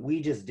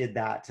 We just did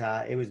that.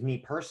 It was me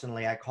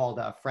personally. I called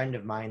a friend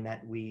of mine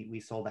that we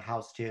sold a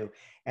house to,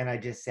 and I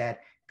just said,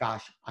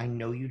 gosh, I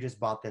know you just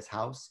bought this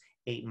house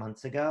 8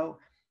 months ago,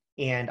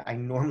 and I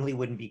normally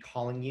wouldn't be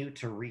calling you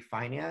to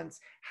refinance.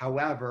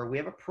 However, we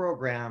have a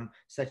program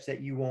such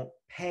that you won't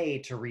pay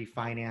to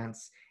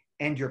refinance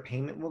and your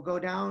payment will go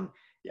down.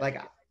 Yeah.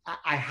 Like,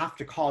 I have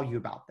to call you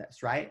about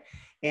this, right?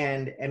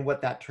 And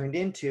what that turned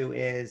into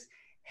is,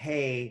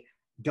 hey,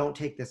 don't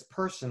take this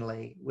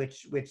personally,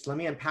 which let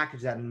me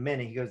unpackage that in a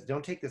minute. He goes,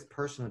 don't take this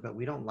personally, but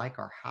we don't like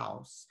our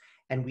house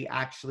and we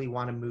actually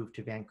want to move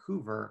to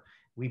Vancouver.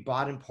 We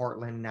bought in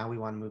Portland. Now we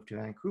want to move to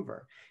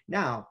Vancouver.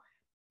 Now,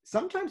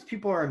 sometimes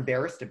people are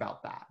embarrassed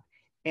about that.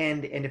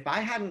 And if I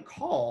hadn't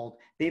called,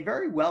 they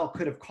very well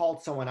could have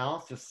called someone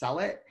else to sell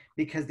it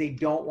because they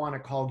don't want to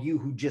call you,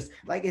 who just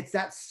like, it's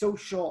that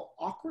social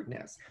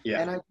awkwardness. Yeah.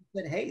 And I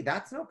said, hey,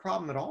 that's no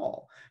problem at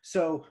all.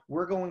 So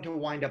we're going to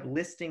wind up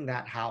listing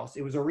that house.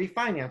 It was a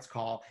refinance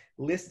call,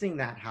 listing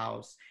that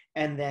house,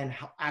 and then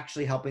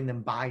actually helping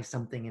them buy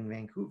something in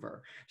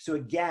Vancouver. So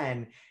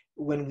again,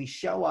 when we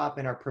show up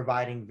and are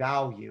providing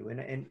value,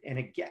 and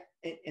again,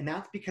 and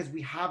that's because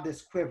we have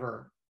this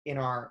quiver in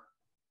our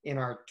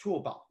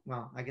toolbox.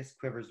 Well, I guess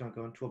quivers don't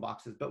go in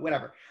toolboxes, but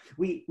whatever.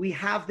 We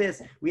have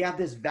this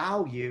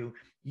value.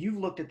 You've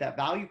looked at that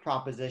value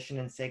proposition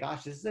and say,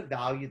 gosh, this is a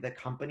value the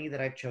company that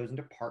I've chosen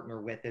to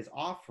partner with is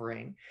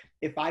offering.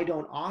 If I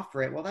don't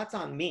offer it, well, that's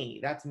on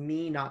me. That's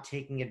me not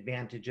taking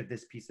advantage of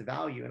this piece of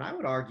value. And I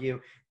would argue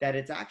that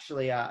it's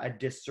actually a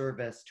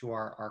disservice to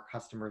our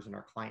customers and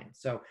our clients.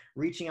 So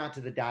reaching out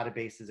to the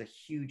database is a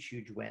huge,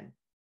 huge win.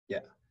 Yeah.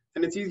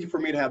 And it's easy for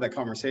me to have that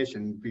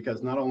conversation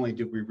because not only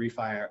do we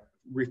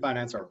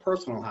refinance our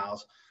personal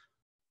house,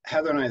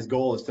 Heather and I's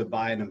goal is to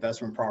buy an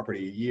investment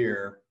property a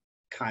year.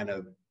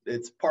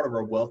 It's part of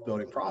our wealth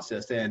building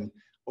process. And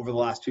over the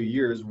last 2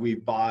 years, we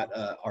bought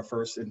our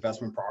first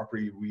investment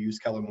property. We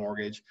used Keller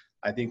Mortgage.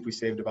 I think we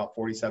saved about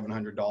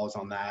 $4,700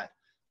 on that.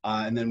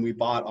 And then we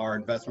bought our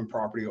investment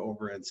property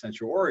over in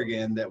Central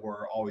Oregon that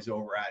we're always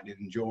over at and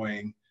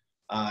enjoying,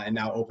 and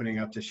now opening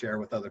up to share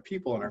with other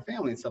people in our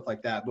family and stuff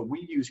like that. But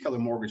we use Keller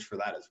Mortgage for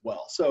that as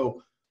well.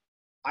 So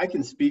I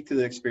can speak to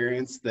the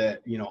experience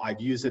that, I've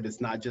used it.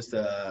 It's not just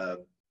a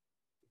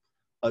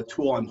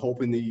tool I'm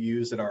hoping that you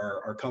use that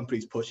our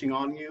company's pushing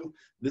on you.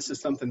 This is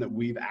something that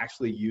we've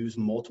actually used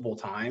multiple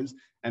times.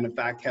 And in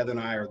fact, Heather and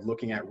I are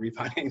looking at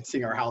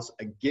refinancing our house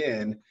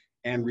again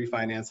and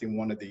refinancing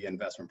one of the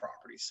investment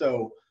properties.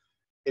 So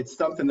it's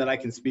something that I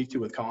can speak to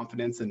with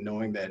confidence and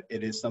knowing that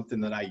it is something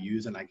that I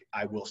use and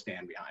I will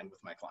stand behind with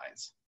my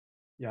clients.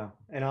 Yeah,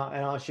 and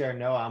I'll share.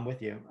 No, I'm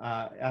with you.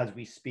 As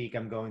we speak,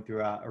 I'm going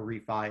through a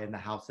refi in the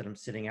house that I'm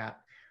sitting at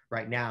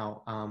right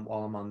now,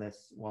 while I'm on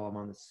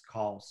this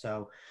call.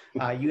 So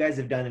you guys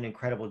have done an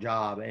incredible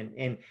job,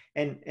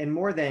 and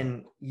more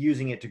than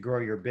using it to grow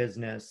your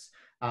business,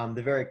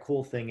 the very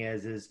cool thing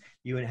is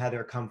you and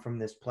Heather come from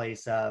this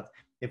place of,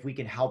 if we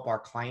can help our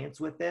clients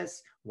with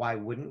this, why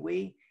wouldn't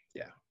we?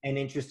 Yeah. And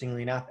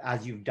interestingly enough,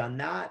 as you've done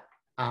that,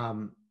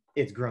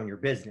 it's grown your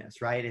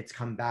business, right? It's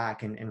come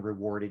back and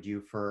rewarded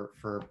you for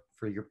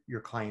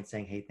your clients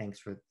saying, hey, thanks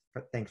for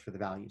the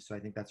value. So I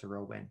think that's a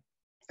real win.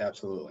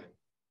 Absolutely.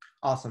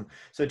 Awesome.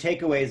 So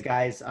takeaways,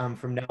 guys,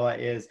 from Noah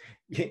is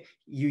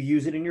you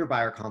use it in your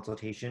buyer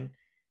consultation,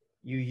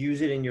 you use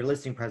it in your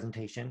listing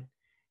presentation,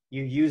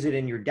 you use it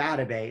in your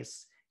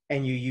database,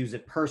 and you use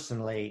it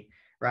personally,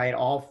 right?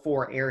 All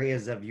 4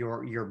 areas of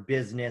your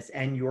business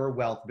and your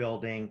wealth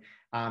building.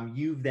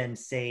 You've then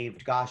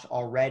saved, gosh,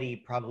 already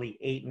probably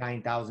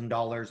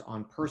 $8,000-9,000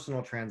 on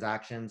personal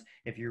transactions.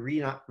 If you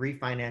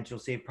refinance, you'll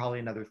save probably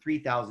another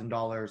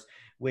 $3,000,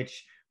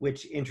 which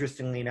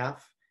interestingly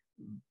enough,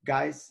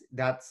 guys,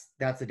 that's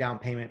a down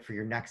payment for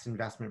your next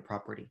investment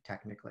property,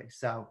 technically.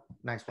 So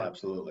nice work.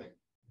 Absolutely.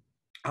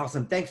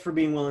 Awesome. Thanks for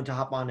being willing to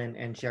hop on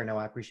and share,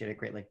 Noah. I appreciate it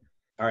greatly.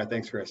 All right.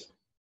 Thanks, Chris.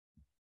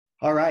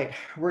 All right.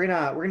 We're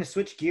gonna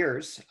switch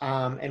gears,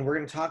 and we're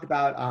gonna talk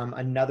about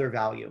another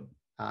value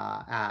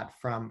add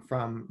from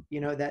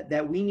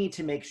that we need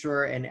to make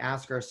sure and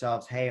ask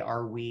ourselves, hey,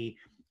 are we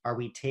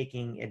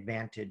taking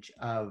advantage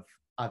of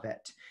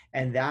it?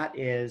 And that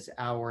is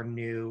our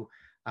new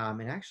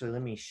and actually,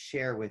 let me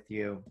share with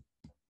you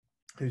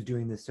who's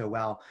doing this so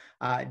well.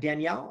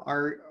 Danielle,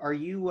 are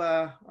you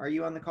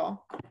on the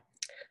call?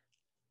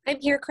 I'm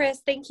here,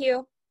 Chris. Thank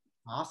you.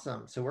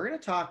 Awesome. So we're going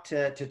to talk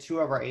to 2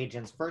 of our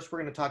agents. First,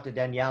 we're going to talk to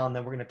Danielle, and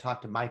then we're going to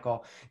talk to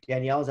Michael.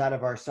 Danielle is out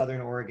of our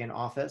Southern Oregon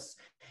office,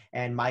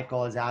 and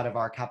Michael is out of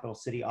our Capital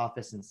City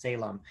office in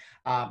Salem.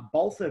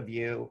 Both of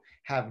you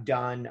have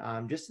done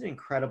just an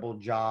incredible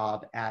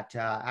job at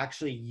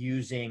actually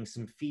using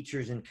some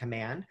features in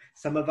Command.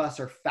 Some of us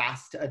are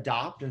fast to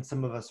adopt, and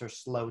some of us are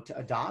slow to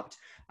adopt.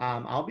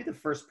 I'll be the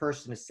first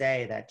person to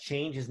say that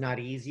change is not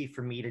easy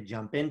for me to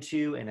jump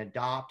into and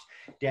adopt.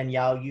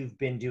 Danielle, you've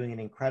been doing an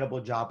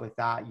incredible job with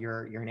that.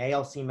 You're an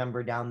ALC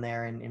member down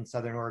there in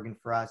Southern Oregon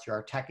for us. You're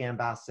our tech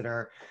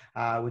ambassador,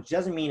 which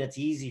doesn't mean it's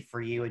easy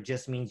for you. It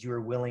just means you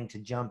are willing to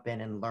jump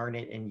in and learn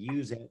it and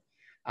use it.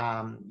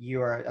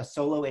 You're a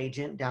solo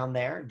agent down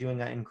there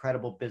doing an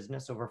incredible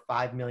business, over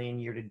 5 million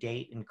year to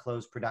date in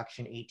closed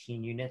production,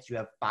 18 units. You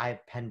have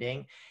 5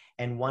 pending.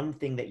 And one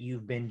thing that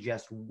you've been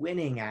just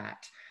winning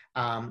at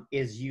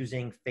is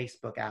using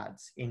Facebook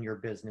ads in your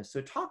business.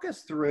 So talk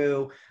us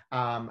through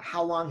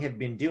how long have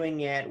been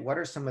doing it? What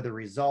are some of the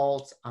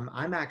results?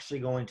 I'm actually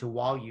going to,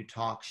 while you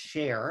talk,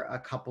 share a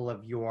couple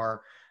of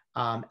your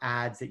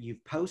ads that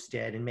you've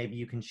posted, and maybe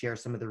you can share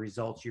some of the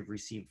results you've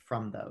received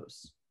from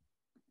those.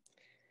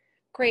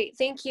 Great,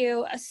 thank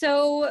you.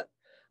 So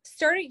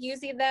started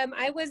using them.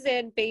 I was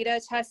in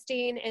beta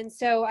testing, and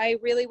so I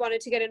really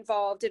wanted to get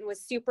involved and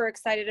was super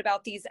excited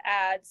about these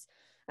ads.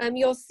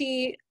 You'll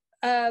see,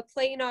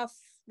 playing off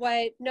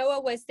what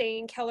Noah was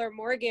saying, Keller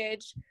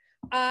Mortgage.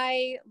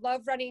 I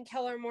love running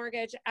Keller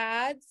Mortgage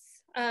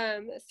ads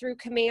through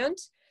Command.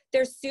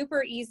 They're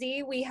super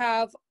easy. We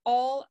have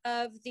all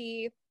of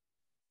the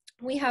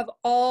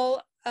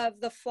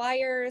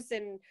flyers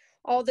and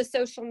all the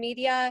social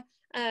media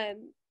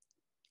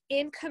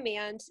in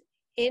Command,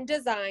 in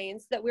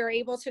designs, that we're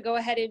able to go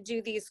ahead and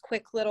do these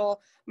quick little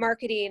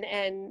marketing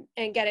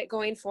and get it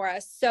going for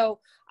us. So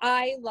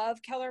I love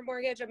Keller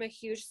Mortgage. I'm a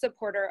huge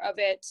supporter of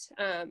it.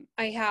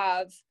 I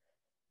have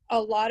a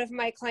lot of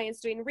my clients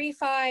doing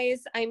refis.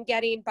 I'm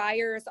getting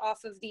buyers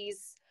off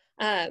these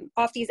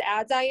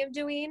ads I am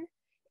doing,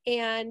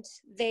 and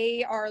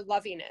they are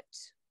loving it.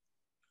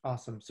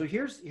 Awesome. So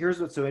here's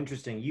what's so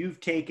interesting.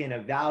 You've taken a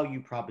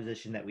value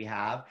proposition that we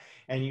have,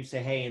 and you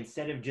say, hey,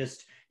 instead of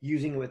just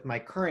using it with my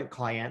current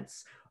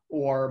clients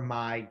or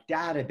my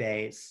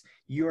database,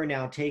 you are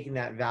now taking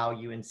that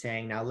value and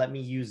saying, now let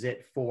me use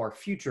it for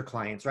future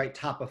clients, right?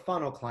 Top of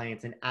funnel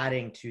clients, and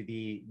adding to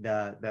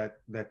the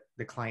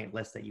client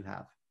list that you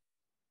have.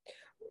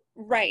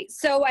 Right.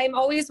 So I'm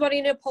always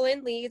wanting to pull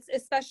in leads,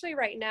 especially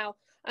right now.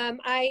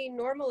 I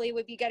normally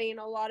would be getting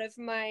a lot of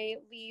my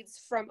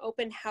leads from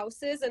open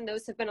houses, and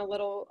those have been a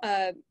little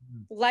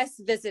less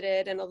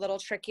visited and a little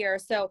trickier.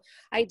 So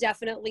I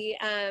definitely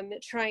am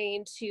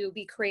trying to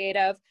be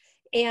creative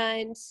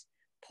and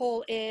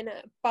pull in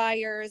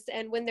buyers.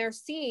 And when they're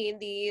seeing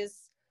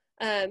these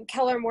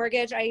Keller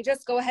Mortgage, I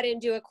just go ahead and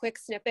do a quick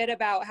snippet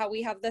about how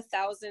we have the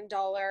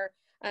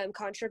 $1,000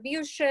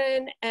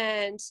 contribution,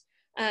 and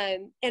I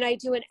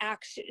do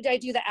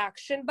the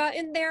action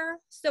button there.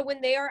 So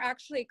when they are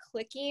actually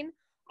clicking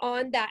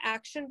on that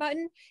action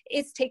button,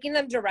 it's taking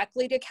them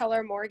directly to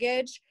Keller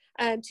Mortgage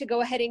to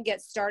go ahead and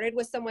get started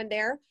with someone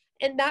there.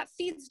 And that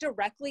feeds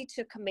directly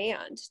to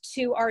Command,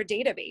 to our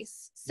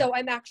database. So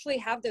I'm actually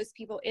have those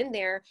people in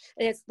there,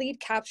 and it's lead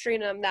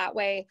capturing them that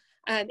way.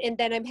 And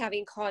then I'm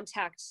having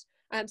contact.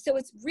 So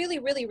it's really,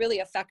 really, really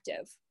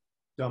effective.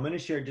 So I'm going to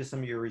share just some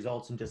of your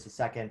results in just a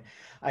second.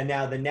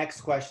 Now, the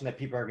next question that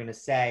people are going to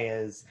say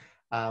is,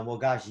 well,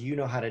 gosh, you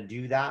know how to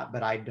do that,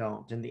 but I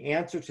don't. And the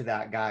answer to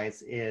that,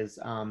 guys, is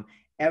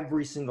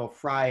every single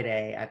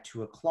Friday at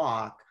 2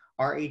 o'clock,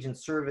 our agent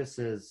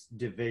services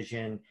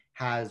division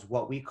has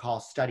what we call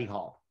study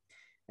hall.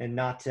 And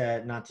not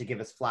to give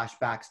us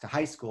flashbacks to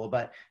high school,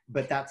 but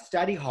that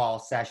study hall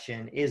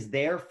session is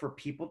there for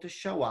people to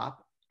show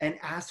up and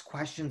ask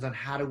questions on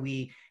how do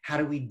we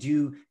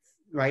do,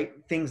 right?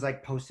 Things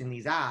like posting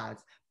these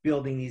ads,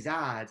 building these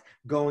ads,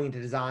 going to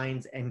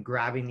designs and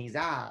grabbing these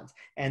ads,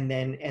 and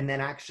then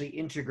actually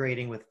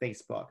integrating with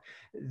Facebook.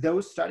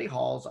 Those study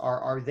halls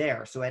are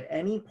there. So at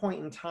any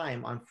point in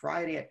time on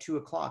Friday at 2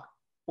 o'clock,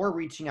 or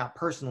reaching out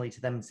personally to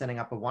them and setting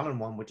up a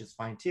one-on-one, which is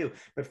fine too.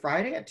 But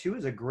Friday at 2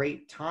 is a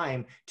great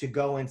time to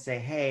go and say,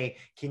 hey,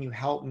 can you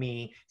help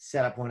me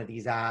set up one of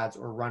these ads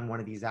or run one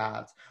of these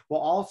ads?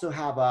 We'll also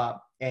have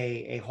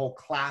a whole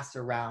class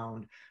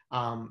around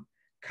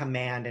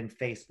Command and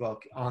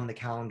Facebook on the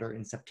calendar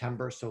in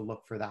September, so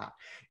look for that.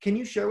 Can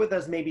you share with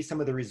us maybe some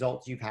of the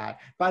results you've had?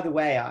 By the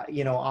way,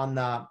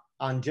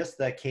 on just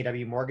the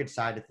KW Mortgage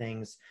side of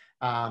things,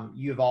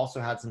 you've also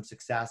had some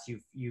success.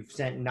 You've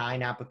sent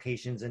 9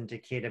 applications into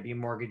KW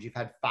Mortgage. You've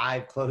had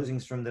 5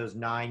 closings from those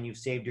 9. You've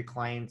saved your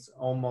clients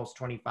almost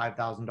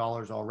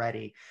 $25,000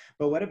 already.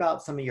 But what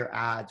about some of your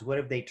ads? What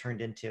have they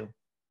turned into?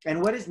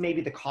 And what is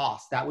maybe the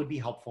cost? That would be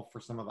helpful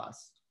for some of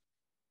us.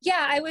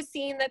 Yeah, I was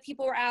seeing that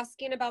people were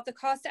asking about the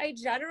cost.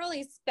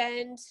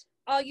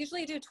 I'll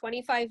usually do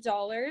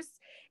 $25,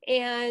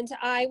 and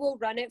I will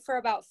run it for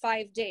about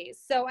 5 days.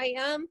 So I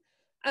am,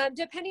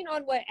 depending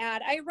on what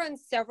ad, I run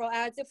several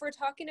ads. If we're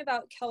talking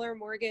about Keller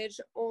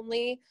Mortgage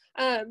only,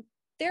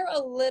 they're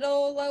a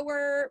little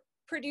lower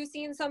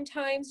producing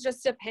sometimes,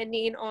 just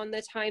depending on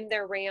the time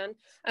they're ran.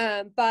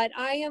 But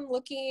I am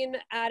looking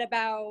at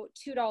about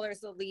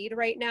 $2 a lead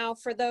right now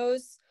for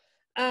those.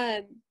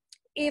 And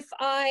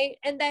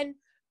then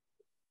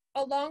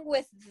along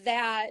with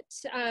that,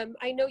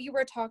 I know you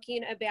were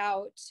talking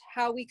about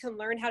how we can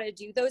learn how to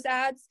do those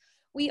ads.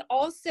 We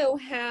also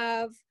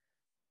have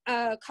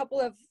a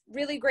couple of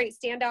really great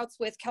standouts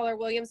with Keller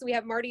Williams. We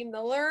have Marty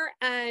Miller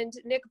and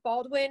Nick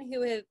Baldwin,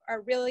 who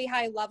are really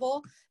high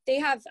level. They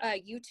have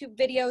YouTube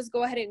videos.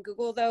 Go ahead and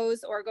Google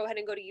those, or go ahead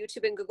and go to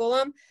YouTube and Google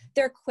them.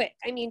 They're quick.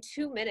 I mean,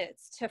 2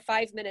 minutes to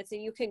 5 minutes,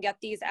 and you can get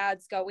these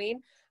ads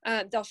going.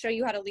 They'll show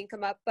you how to link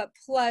them up, but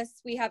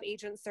plus we have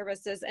agent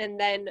services, and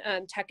then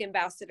tech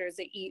ambassadors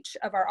at each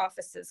of our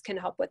offices can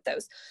help with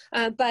those.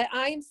 But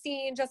I'm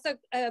seeing just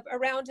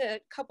around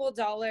a couple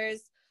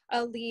dollars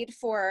a lead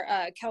for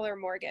Keller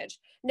Mortgage.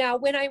 Now,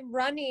 when I'm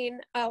running,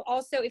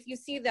 also, if you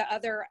see the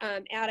other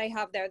ad I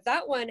have there,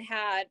 that one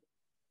had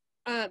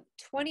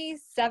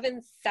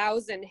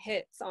 27,000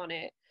 hits on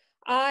it.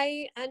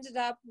 I ended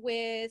up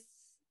with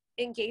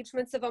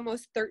engagements of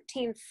almost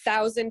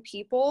 13,000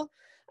 people.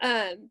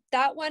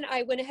 That one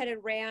I went ahead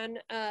and ran,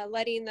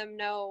 letting them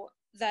know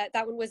that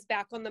that one was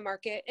back on the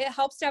market. It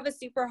helps to have a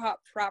super hot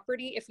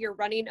property if you're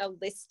running a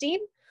listing,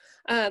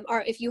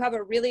 or if you have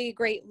a really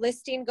great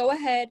listing, go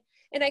ahead.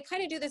 And I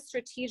kind of do this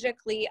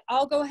strategically.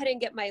 I'll go ahead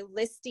and get my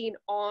listing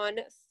on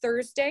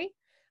Thursday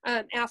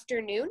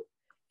afternoon.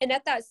 And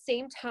at that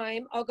same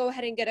time, I'll go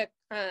ahead and get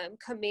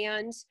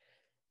a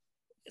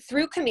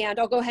through command,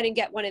 I'll go ahead and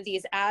get one of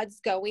these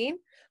ads going.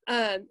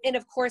 And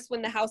of course,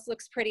 when the house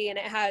looks pretty and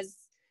it has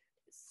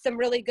some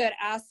really good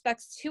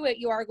aspects to it,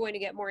 you are going to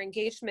get more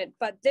engagement.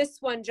 But this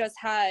one just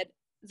had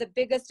the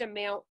biggest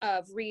amount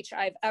of reach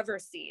I've ever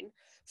seen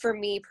for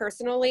me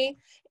personally.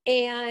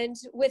 And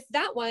with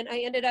that one, I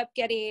ended up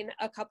getting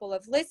a couple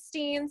of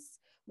listings.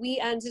 We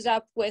ended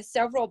up with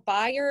several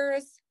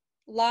buyers,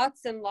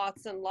 lots and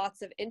lots and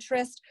lots of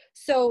interest.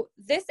 So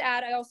this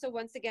ad, I also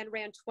once again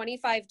ran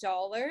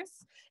 $25,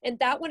 and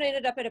that one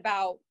ended up at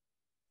about,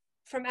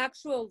 from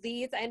actual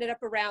leads, I ended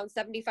up around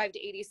 75 to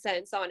 80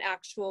 cents on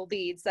actual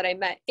leads that I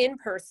met in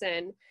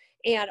person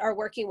and are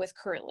working with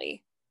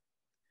currently.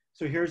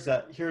 So here's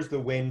the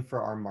win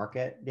for our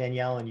market,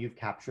 Danielle, and you've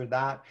captured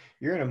that.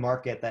 You're in a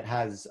market that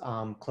has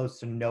close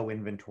to no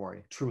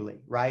inventory,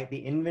 truly, right? The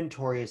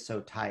inventory is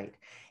so tight,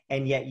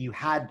 and yet you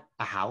had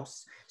a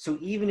house. So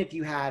even if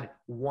you had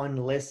one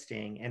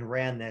listing and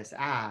ran this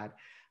ad,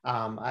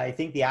 I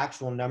think the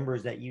actual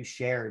numbers that you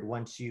shared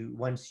once you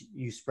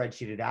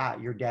spreadsheeted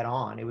out, you're dead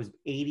on. It was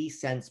 80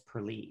 cents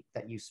per lead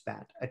that you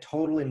spent, a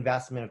total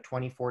investment of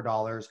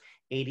 $24,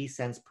 80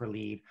 cents per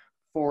lead.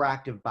 4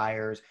 active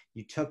buyers,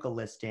 you took a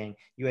listing,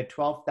 you had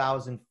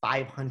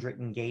 12,500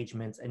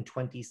 engagements and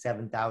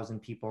 27,000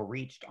 people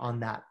reached on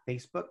that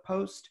Facebook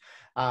post.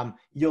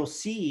 You'll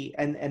see,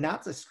 and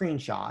that's a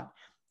screenshot,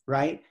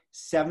 right?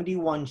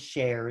 71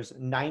 shares,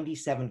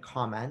 97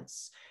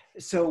 comments.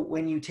 So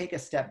when you take a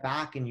step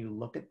back and you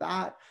look at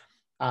that,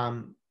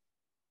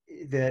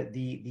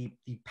 the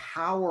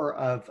power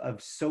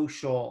of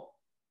social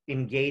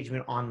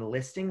engagement on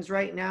listings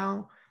right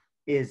now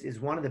is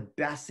one of the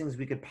best things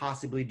we could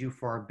possibly do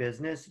for our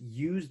business.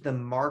 Use the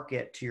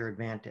market to your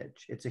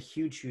advantage. It's a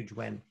huge, huge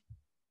win.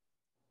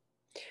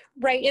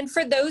 Right. And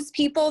for those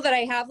people that I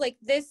have, like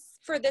this,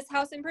 for this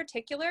house in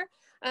particular,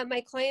 my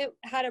client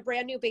had a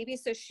brand new baby,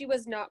 so she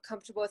was not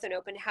comfortable with an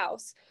open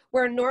house,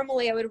 where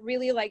normally I would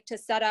really like to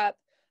set up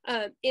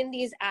in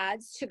these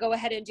ads to go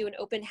ahead and do an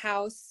open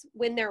house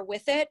when they're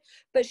with it,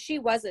 but she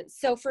wasn't.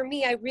 So for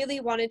me, I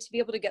really wanted to be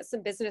able to get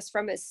some business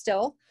from it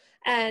still.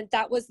 And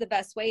that was the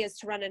best way, is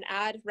to run an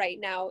ad right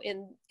now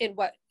in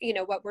what, you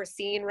know, what we're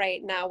seeing right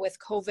now with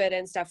COVID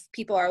and stuff.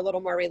 People are a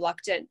little more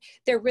reluctant.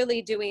 They're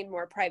really doing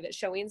more private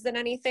showings than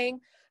anything.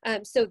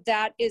 So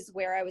that is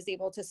where I was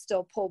able to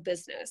still pull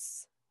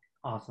business.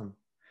 Awesome.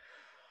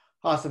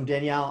 Awesome,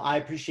 Danielle. I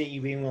appreciate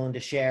you being willing to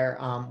share,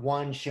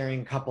 one,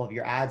 sharing a couple of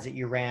your ads that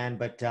you ran,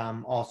 but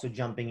also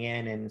jumping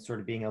in and sort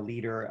of being a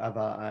leader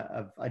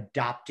of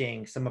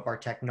adopting some of our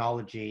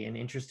technology. And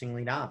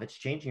interestingly enough, it's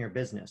changing your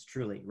business,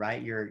 truly,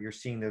 right? You're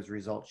seeing those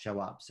results show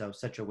up. So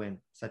such a win,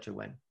 such a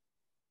win.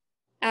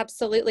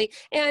 Absolutely.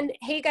 And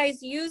hey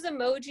guys, use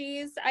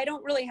emojis. I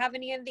don't really have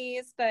any of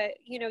these, but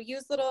you know,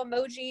 use little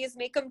emojis,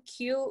 make them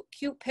cute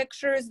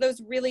pictures.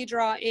 Those really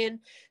draw in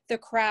the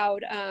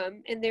crowd,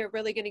 and they're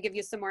really going to give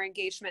you some more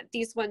engagement.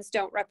 These ones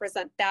don't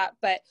represent that,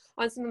 but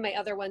on some of my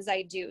other ones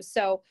I do.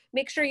 So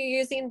make sure you're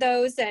using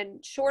those,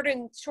 and short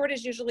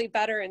is usually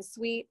better and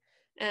sweet,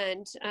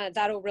 and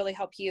that'll really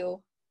help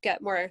you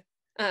get more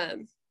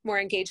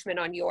engagement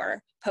on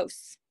your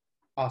posts.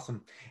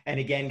 Awesome. And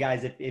again,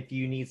 guys, if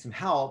you need some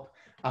help,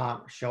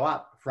 show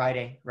up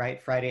Friday, right?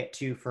 Friday at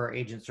 2 for our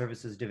agent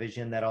services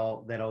division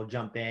that'll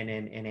jump in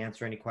and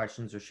answer any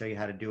questions or show you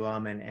how to do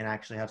them, and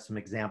actually have some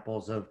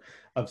examples of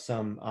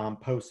some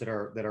posts that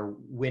are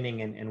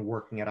winning and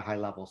working at a high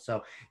level.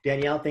 So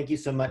Danielle, thank you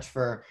so much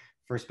for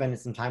spending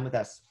some time with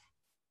us.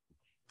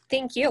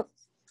 Thank you.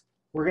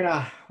 We're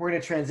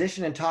gonna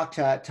transition and talk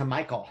to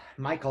Michael.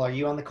 Michael, are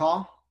you on the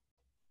call?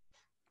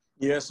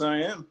 Yes, I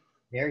am.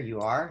 There you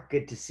are.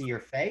 Good to see your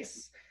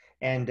face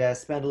and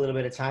spend a little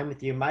bit of time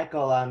with you.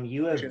 Michael,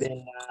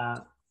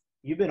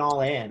 you've been all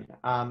in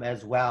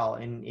as well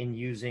in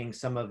using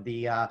some of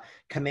the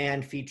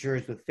command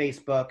features with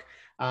Facebook.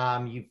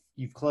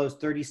 You've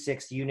closed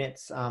 36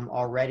 units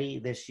already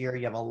this year.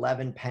 You have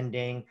 11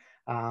 pending.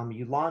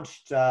 You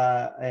launched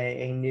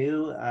a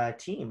new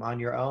team on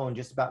your own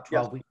just about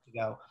 12 weeks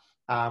ago.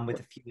 With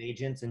a few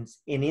agents, and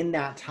in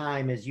that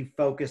time, as you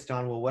focused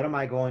on, well, what am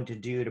I going to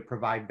do to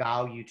provide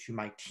value to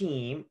my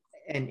team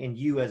and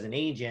you as an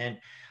agent,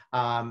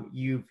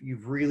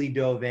 you've really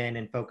dove in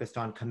and focused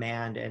on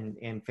command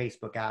and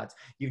Facebook ads.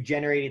 You've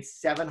generated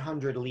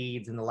 700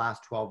 leads in the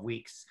last 12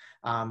 weeks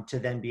to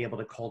then be able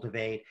to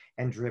cultivate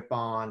and drip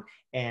on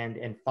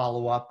and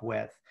follow up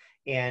with.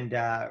 And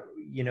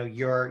you know,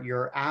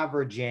 you're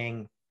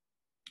averaging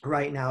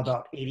right now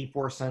about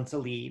 84 cents a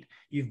lead.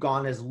 You've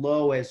gone as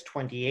low as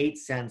 28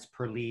 cents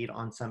per lead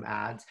on some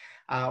ads.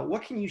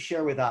 What can you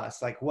share with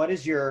us? Like,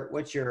 what's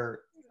your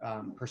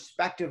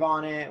perspective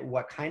on it?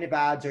 What kind of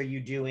ads are you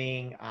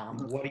doing?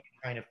 What are you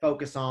trying to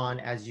focus on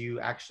as you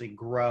actually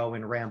grow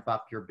and ramp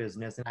up your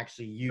business and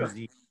actually use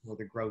these for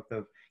the growth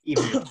of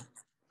even your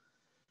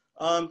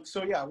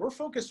So yeah, we're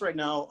focused right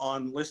now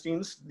on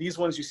listings. These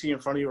ones you see in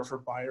front of you are for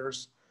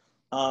buyers.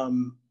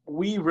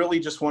 We really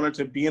just wanted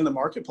to be in the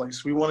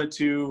marketplace. We wanted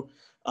to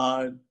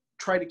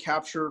try to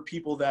capture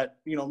people that,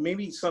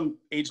 maybe some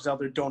agents out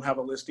there don't have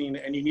a listing,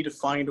 and you need to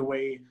find a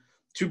way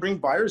to bring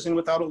buyers in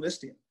without a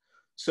listing.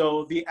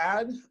 So the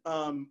ad,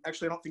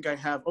 actually, I don't think I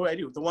have. Oh, I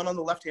do. The one on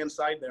the left-hand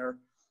side there,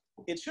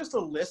 it's just a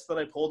list that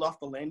I pulled off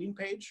the landing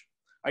page.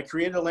 I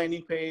created a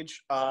landing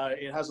page.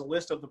 It has a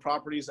list of the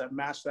properties that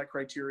match that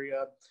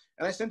criteria,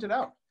 and I sent it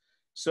out.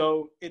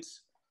 So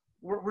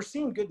we're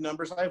seeing good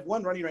numbers. I have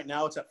one running right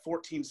now. It's at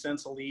 14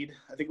 cents a lead.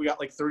 I think we got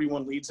like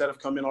 31 leads that have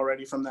come in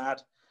already from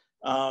that.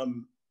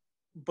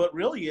 But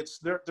really,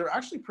 they're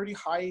actually pretty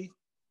high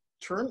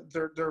turn.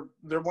 They're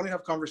wanting to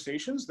have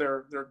conversations.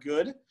 They're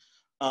good.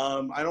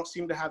 I don't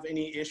seem to have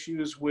any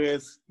issues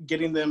with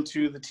getting them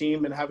to the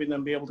team and having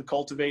them be able to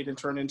cultivate and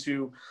turn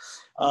into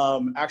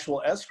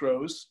actual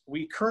escrows.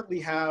 We currently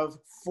have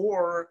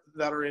 4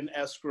 that are in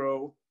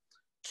escrow,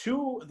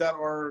 2 that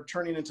are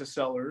turning into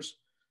sellers,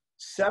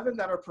 7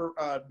 that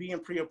are being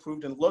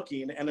pre-approved and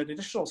looking, and an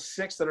additional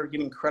 6 that are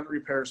getting credit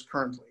repairs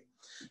currently.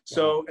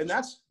 So, and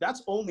that's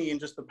only in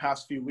just the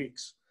past few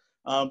weeks.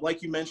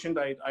 Like you mentioned,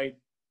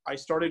 I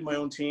started my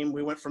own team.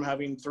 We went from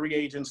having 3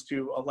 agents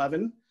to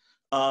 11.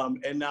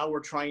 And now we're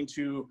trying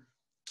to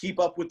keep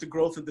up with the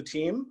growth of the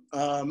team.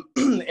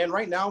 And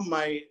right now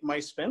my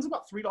spend's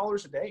about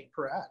 $3 a day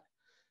per ad.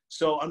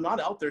 So I'm not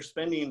out there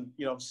spending,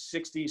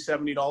 $60,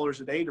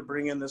 $70 a day to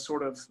bring in this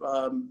sort of,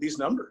 these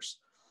numbers.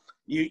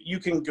 You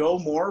can go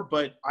more,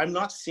 but I'm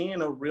not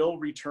seeing a real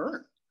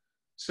return.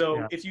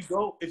 So if you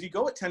go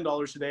at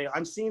 $10 a day,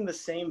 I'm seeing the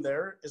same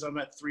there as I'm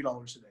at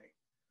 $3 a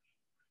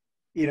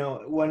day.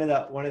 One of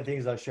the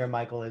things I'll share,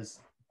 Michael, is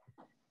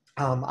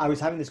I was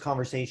having this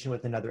conversation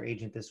with another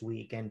agent this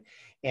week,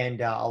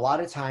 and a lot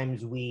of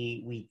times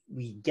we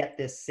get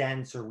this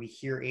sense, or we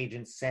hear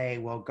agents say,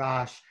 well,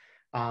 gosh,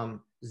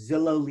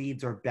 Zillow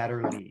leads are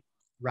better leads,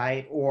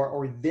 right?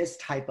 Or this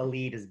type of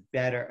lead is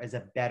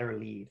a better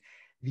lead.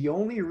 The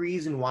only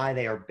reason why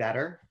they are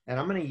better, and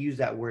I'm going to use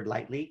that word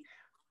lightly,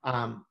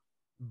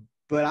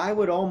 but I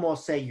would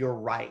almost say you're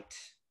right.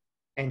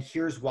 And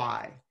here's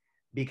why: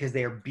 because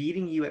they are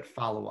beating you at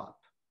follow-up.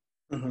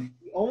 Mm-hmm.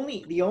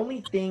 The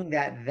only thing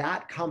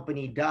that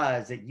company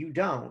does that you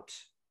don't,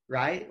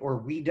 right, or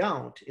we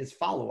don't, is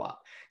follow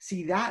up.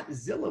 See, that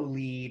Zillow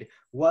lead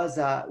was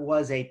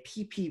a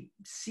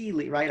PPC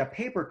lead, right, a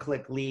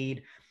pay-per-click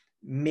lead,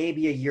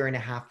 maybe a year and a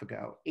half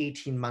ago,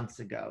 18 months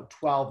ago,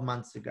 12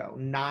 months ago,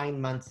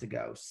 9 months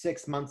ago,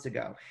 6 months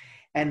ago.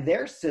 And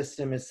their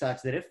system is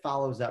such that it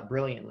follows up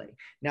brilliantly.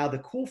 Now, the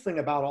cool thing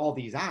about all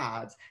these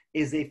ads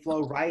is they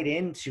flow right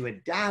into a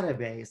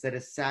database that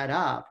is set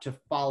up to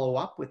follow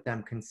up with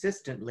them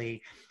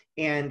consistently,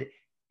 and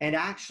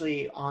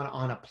actually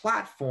on a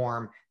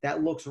platform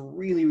that looks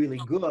really,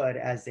 really good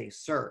as they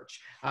search.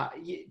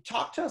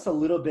 Talk to us a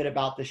little bit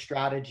about the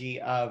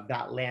strategy of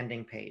that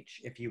landing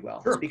page, if you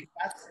will. Sure. Because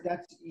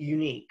that's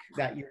unique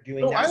that you're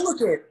doing that.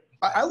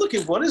 I look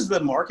at what is the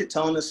market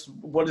telling us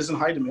what is in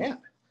high demand.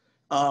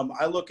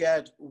 I look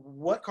at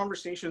what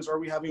conversations are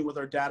we having with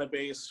our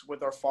database,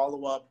 with our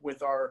follow-up,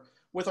 with our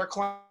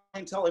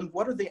clientele, and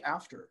what are they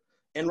after?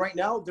 And right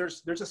now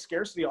there's a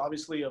scarcity,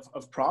 obviously,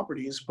 of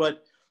properties,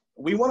 but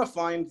we want to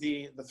find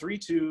the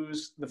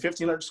 3.2s, the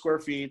 1,500 square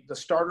feet, the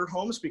starter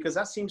homes, because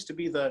that seems to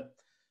be the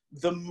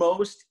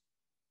most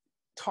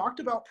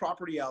talked about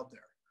property out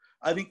there.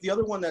 I think the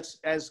other one that's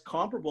as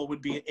comparable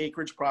would be an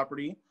acreage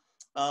property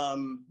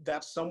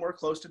that's somewhere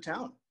close to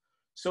town.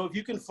 So if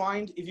you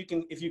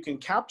can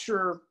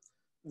capture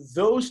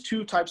those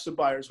 2 types of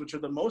buyers, which are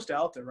the most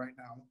out there right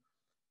now,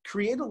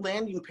 create a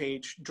landing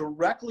page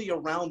directly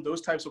around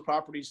those types of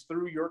properties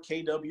through your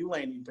KW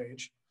landing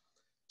page,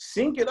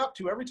 sync it up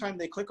to every time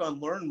they click on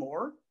learn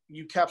more,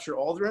 you capture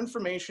all their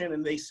information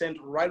and they send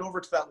right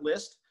over to that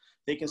list.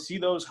 They can see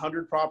those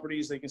 100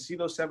 properties. They can see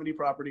those 70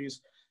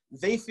 properties.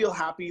 They feel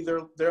happy.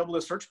 They're able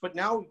to search, but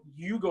now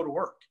you go to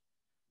work.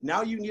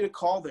 Now you need to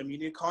call them. You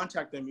need to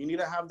contact them. You need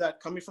to have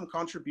that coming from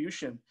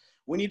contribution.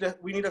 We need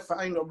to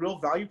find a real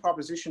value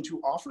proposition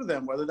to offer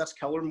them, whether that's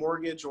Keller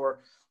Mortgage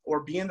or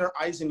being their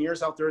eyes and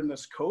ears out there in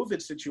this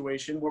COVID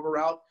situation where we're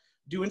out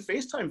doing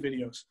FaceTime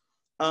videos.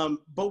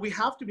 But we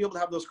have to be able to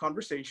have those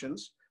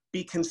conversations,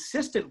 be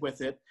consistent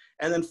with it,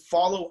 and then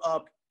follow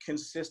up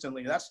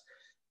consistently.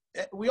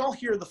 We all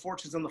hear the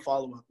fortunes in the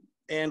follow-up,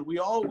 and we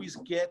always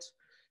get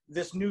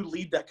this new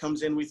lead that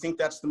comes in. We think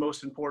that's the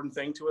most important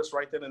thing to us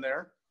right then and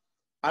there.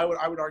 I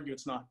would argue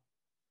it's not.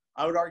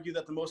 I would argue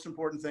that the most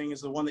important thing is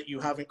the one that you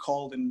haven't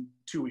called in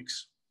 2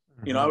 weeks.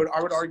 Mm-hmm.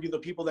 I would argue the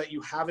people that you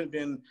haven't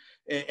been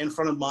in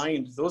front of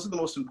mind, those are the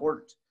most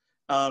important.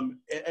 And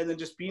then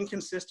just being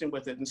consistent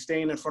with it and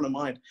staying in front of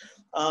mind.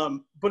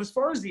 But as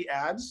far as the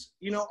ads,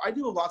 I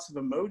do lots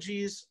of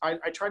emojis.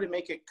 I try to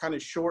make it kind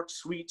of short,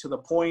 sweet, to the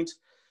point.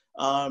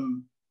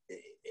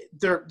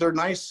 they're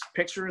nice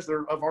pictures.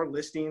 They're of our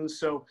listings.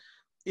 So,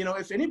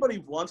 if anybody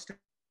wants to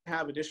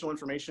have additional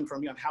information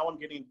from me on how I'm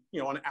getting,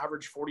 on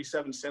average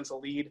 47 cents a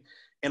lead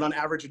and on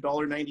average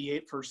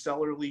 $1.98 per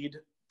seller lead,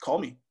 call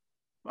me.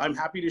 I'm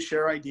happy to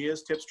share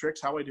ideas, tips, tricks,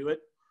 how I do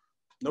it.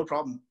 No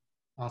problem.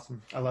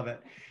 Awesome. I love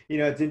it.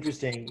 It's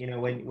interesting,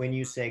 when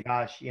you say,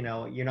 gosh,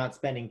 you're not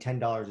spending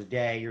 $10 a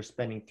day, you're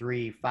spending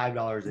 $3,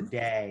 $5 a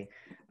day.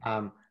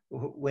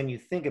 When you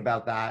think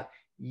about that,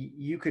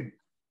 you could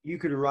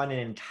run an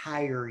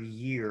entire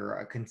year,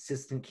 a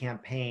consistent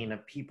campaign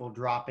of people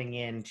dropping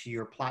into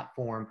your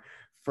platform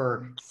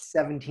for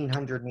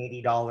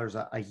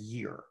 $1,780 a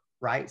year,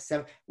 right?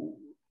 So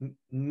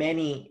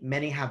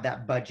many have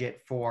that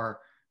budget for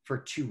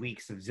 2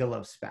 weeks of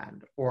Zillow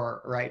spend,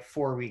 or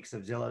 4 weeks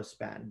of Zillow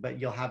spend, but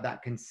you'll have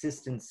that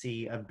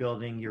consistency of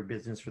building your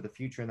business for the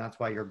future. And that's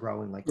why you're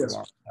growing like you are.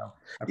 So,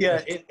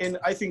 yeah. And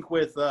I think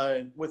with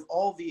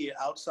all the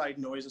outside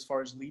noise, as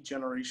far as lead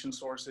generation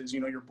sources,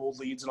 your bold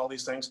leads and all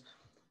these things,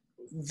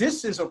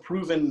 this is a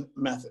proven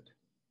method.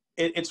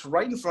 It's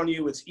right in front of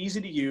you. It's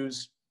easy to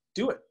use.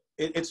 Do it.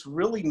 It's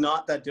really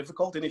not that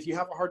difficult. And if you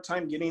have a hard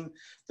time getting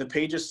the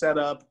pages set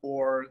up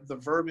or the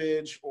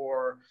verbiage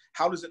or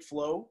how does it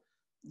flow,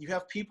 you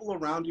have people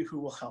around you who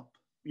will help.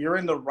 You're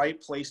in the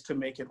right place to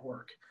make it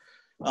work.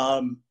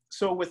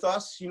 So with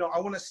us, I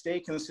want to stay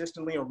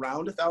consistently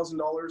around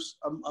 $1,000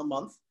 a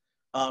month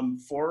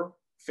for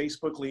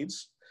Facebook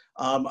leads.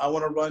 I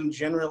want to run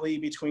generally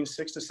between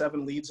 6 to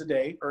 7 ads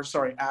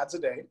a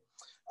day.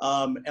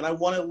 And I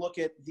want to look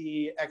at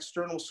the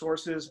external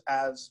sources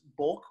as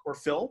bulk or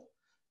fill.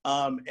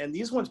 And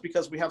these ones,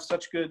 because we have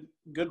such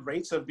good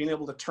rates of being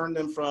able to turn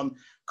them from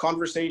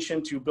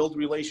conversation to build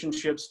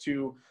relationships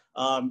to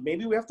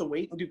maybe we have to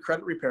wait and do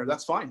credit repair.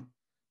 That's fine.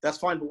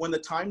 But when the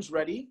time's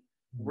ready,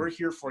 we're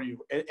here for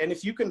you. And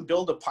if you can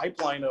build a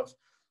pipeline of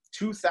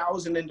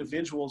 2,000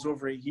 individuals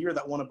over a year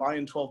that want to buy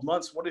in 12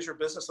 months, what does your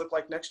business look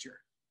like next year?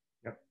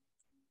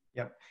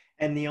 Yep.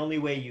 And the only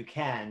way you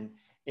can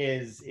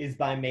is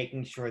by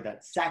making sure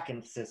that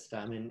second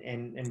system,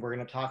 and we're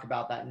going to talk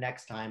about that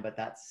next time, but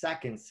that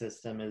second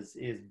system is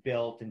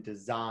built and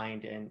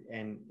designed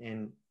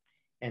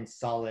and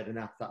solid, and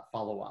that's that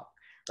follow-up,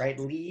 right?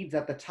 Leads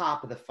at the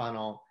top of the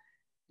funnel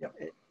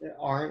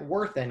aren't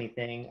worth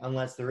anything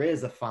unless there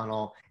is a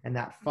funnel, and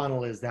that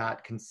funnel is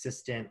that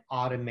consistent,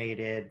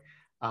 automated,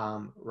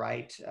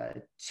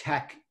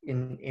 tech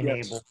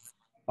enabled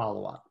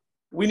follow-up.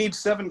 We need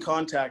 7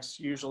 contacts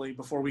usually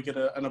before we get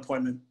an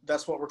appointment.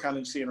 That's what we're kind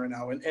of seeing right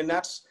now. And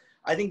that's,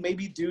 I think,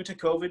 maybe due to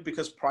COVID,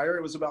 because prior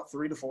it was about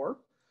 3 to 4.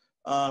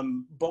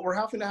 But we're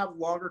having to have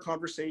longer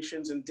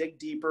conversations and dig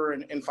deeper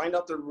and find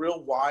out the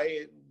real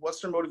why, what's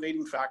their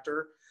motivating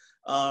factor,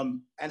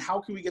 and how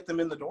can we get them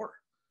in the door.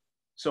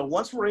 So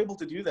once we're able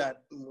to do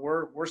that,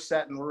 we're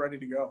set and we're ready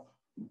to go.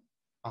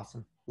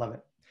 Awesome. Love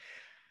it.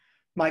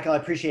 Michael, I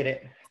appreciate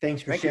it.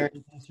 Thanks for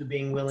sharing. Thanks for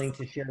being willing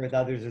to share with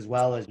others as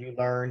well as you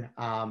learn.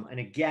 And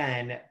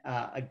again,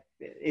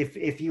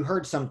 if you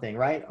heard something,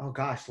 right? Oh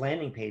gosh,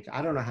 landing page,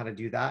 I don't know how to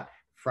do that.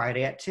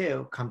 Friday at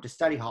 2, come to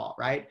study hall,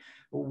 right?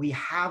 We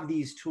have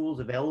these tools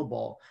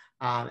available,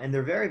 and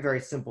they're very, very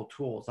simple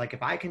tools. Like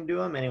if I can do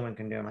them, anyone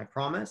can do them, I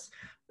promise.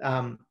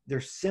 They're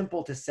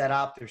simple to set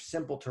up. They're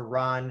simple to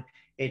run.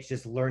 It's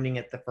just learning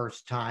it the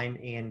first time.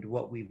 And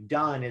what we've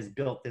done is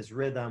built this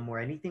rhythm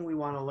where anything we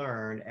want to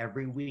learn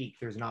every week,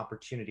 there's an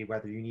opportunity,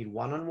 whether you need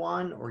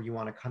one-on-one or you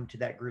want to come to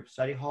that group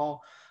study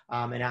hall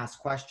and ask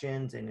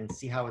questions and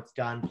see how it's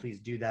done. Please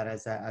do that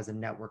as a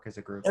network, as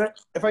a group. And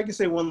if I could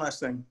say one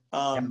last thing,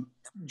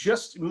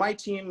 just my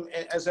team,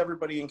 as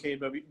everybody in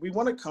KW, we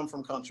want to come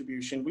from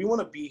contribution. We want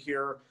to be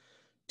here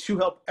to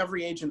help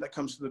every agent that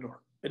comes to the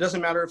door. It doesn't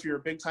matter if you're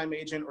a big time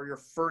agent or your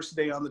first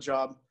day on the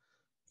job.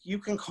 You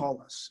can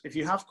call us. If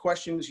you have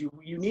questions, you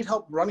need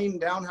help running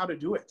down how to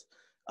do it,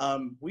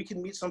 we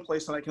can meet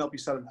someplace and I can help you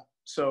set it up.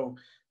 So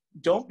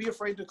don't be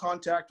afraid to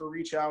contact or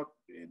reach out.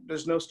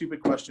 There's no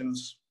stupid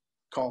questions.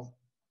 Call.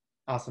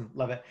 Awesome.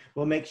 Love it.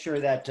 We'll make sure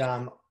that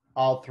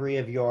all 3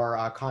 of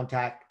your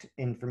contact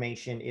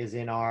information is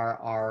in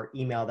our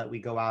email that we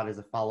go out as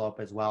a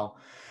follow-up as well.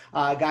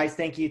 Guys,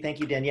 thank you.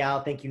 Thank you,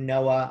 Danielle. Thank you,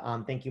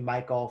 Noah. Thank you,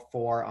 Michael,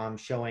 for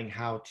showing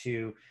how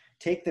to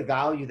take the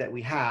value that we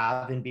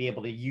have and be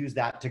able to use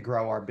that to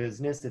grow our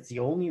business. It's the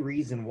only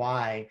reason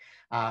why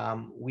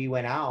we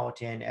went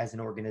out and as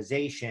an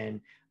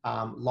organization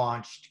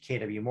launched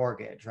KW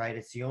Mortgage, right?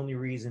 It's the only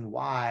reason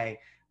why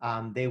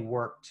they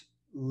worked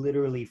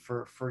literally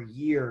for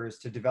years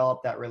to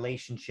develop that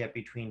relationship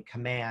between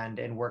Command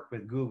and work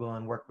with Google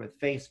and work with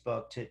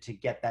Facebook to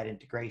get that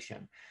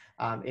integration.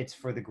 It's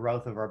for the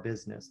growth of our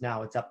business.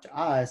 Now it's up to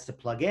us to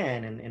plug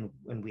in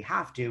and we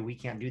have to, we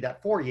can't do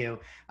that for you.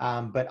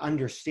 But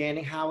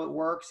understanding how it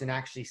works and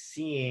actually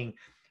seeing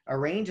a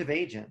range of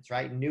agents,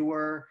 right?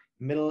 Newer,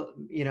 middle,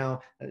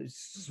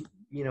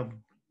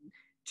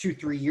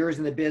 2-3 years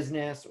in the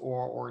business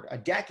or a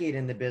decade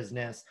in the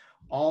business,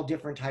 all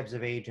different types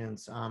of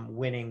agents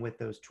winning with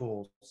those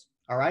tools.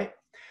 All right.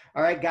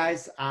 All right,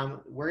 guys,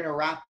 we're going to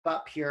wrap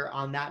up here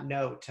on that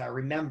note.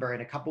 Remember, in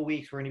a couple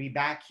weeks, we're going to be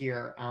back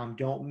here.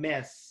 Don't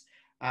miss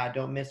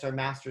our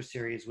master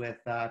series with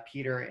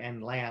Peter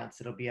and Lance.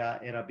 It'll be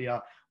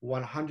a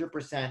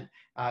 100%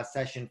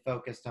 session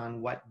focused on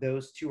what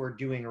those two are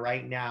doing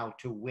right now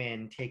to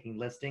win taking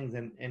listings,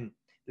 and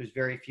there's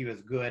very few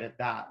as good at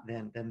that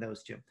than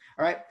those two.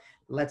 All right,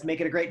 let's make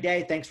it a great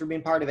day. Thanks for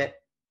being part of it.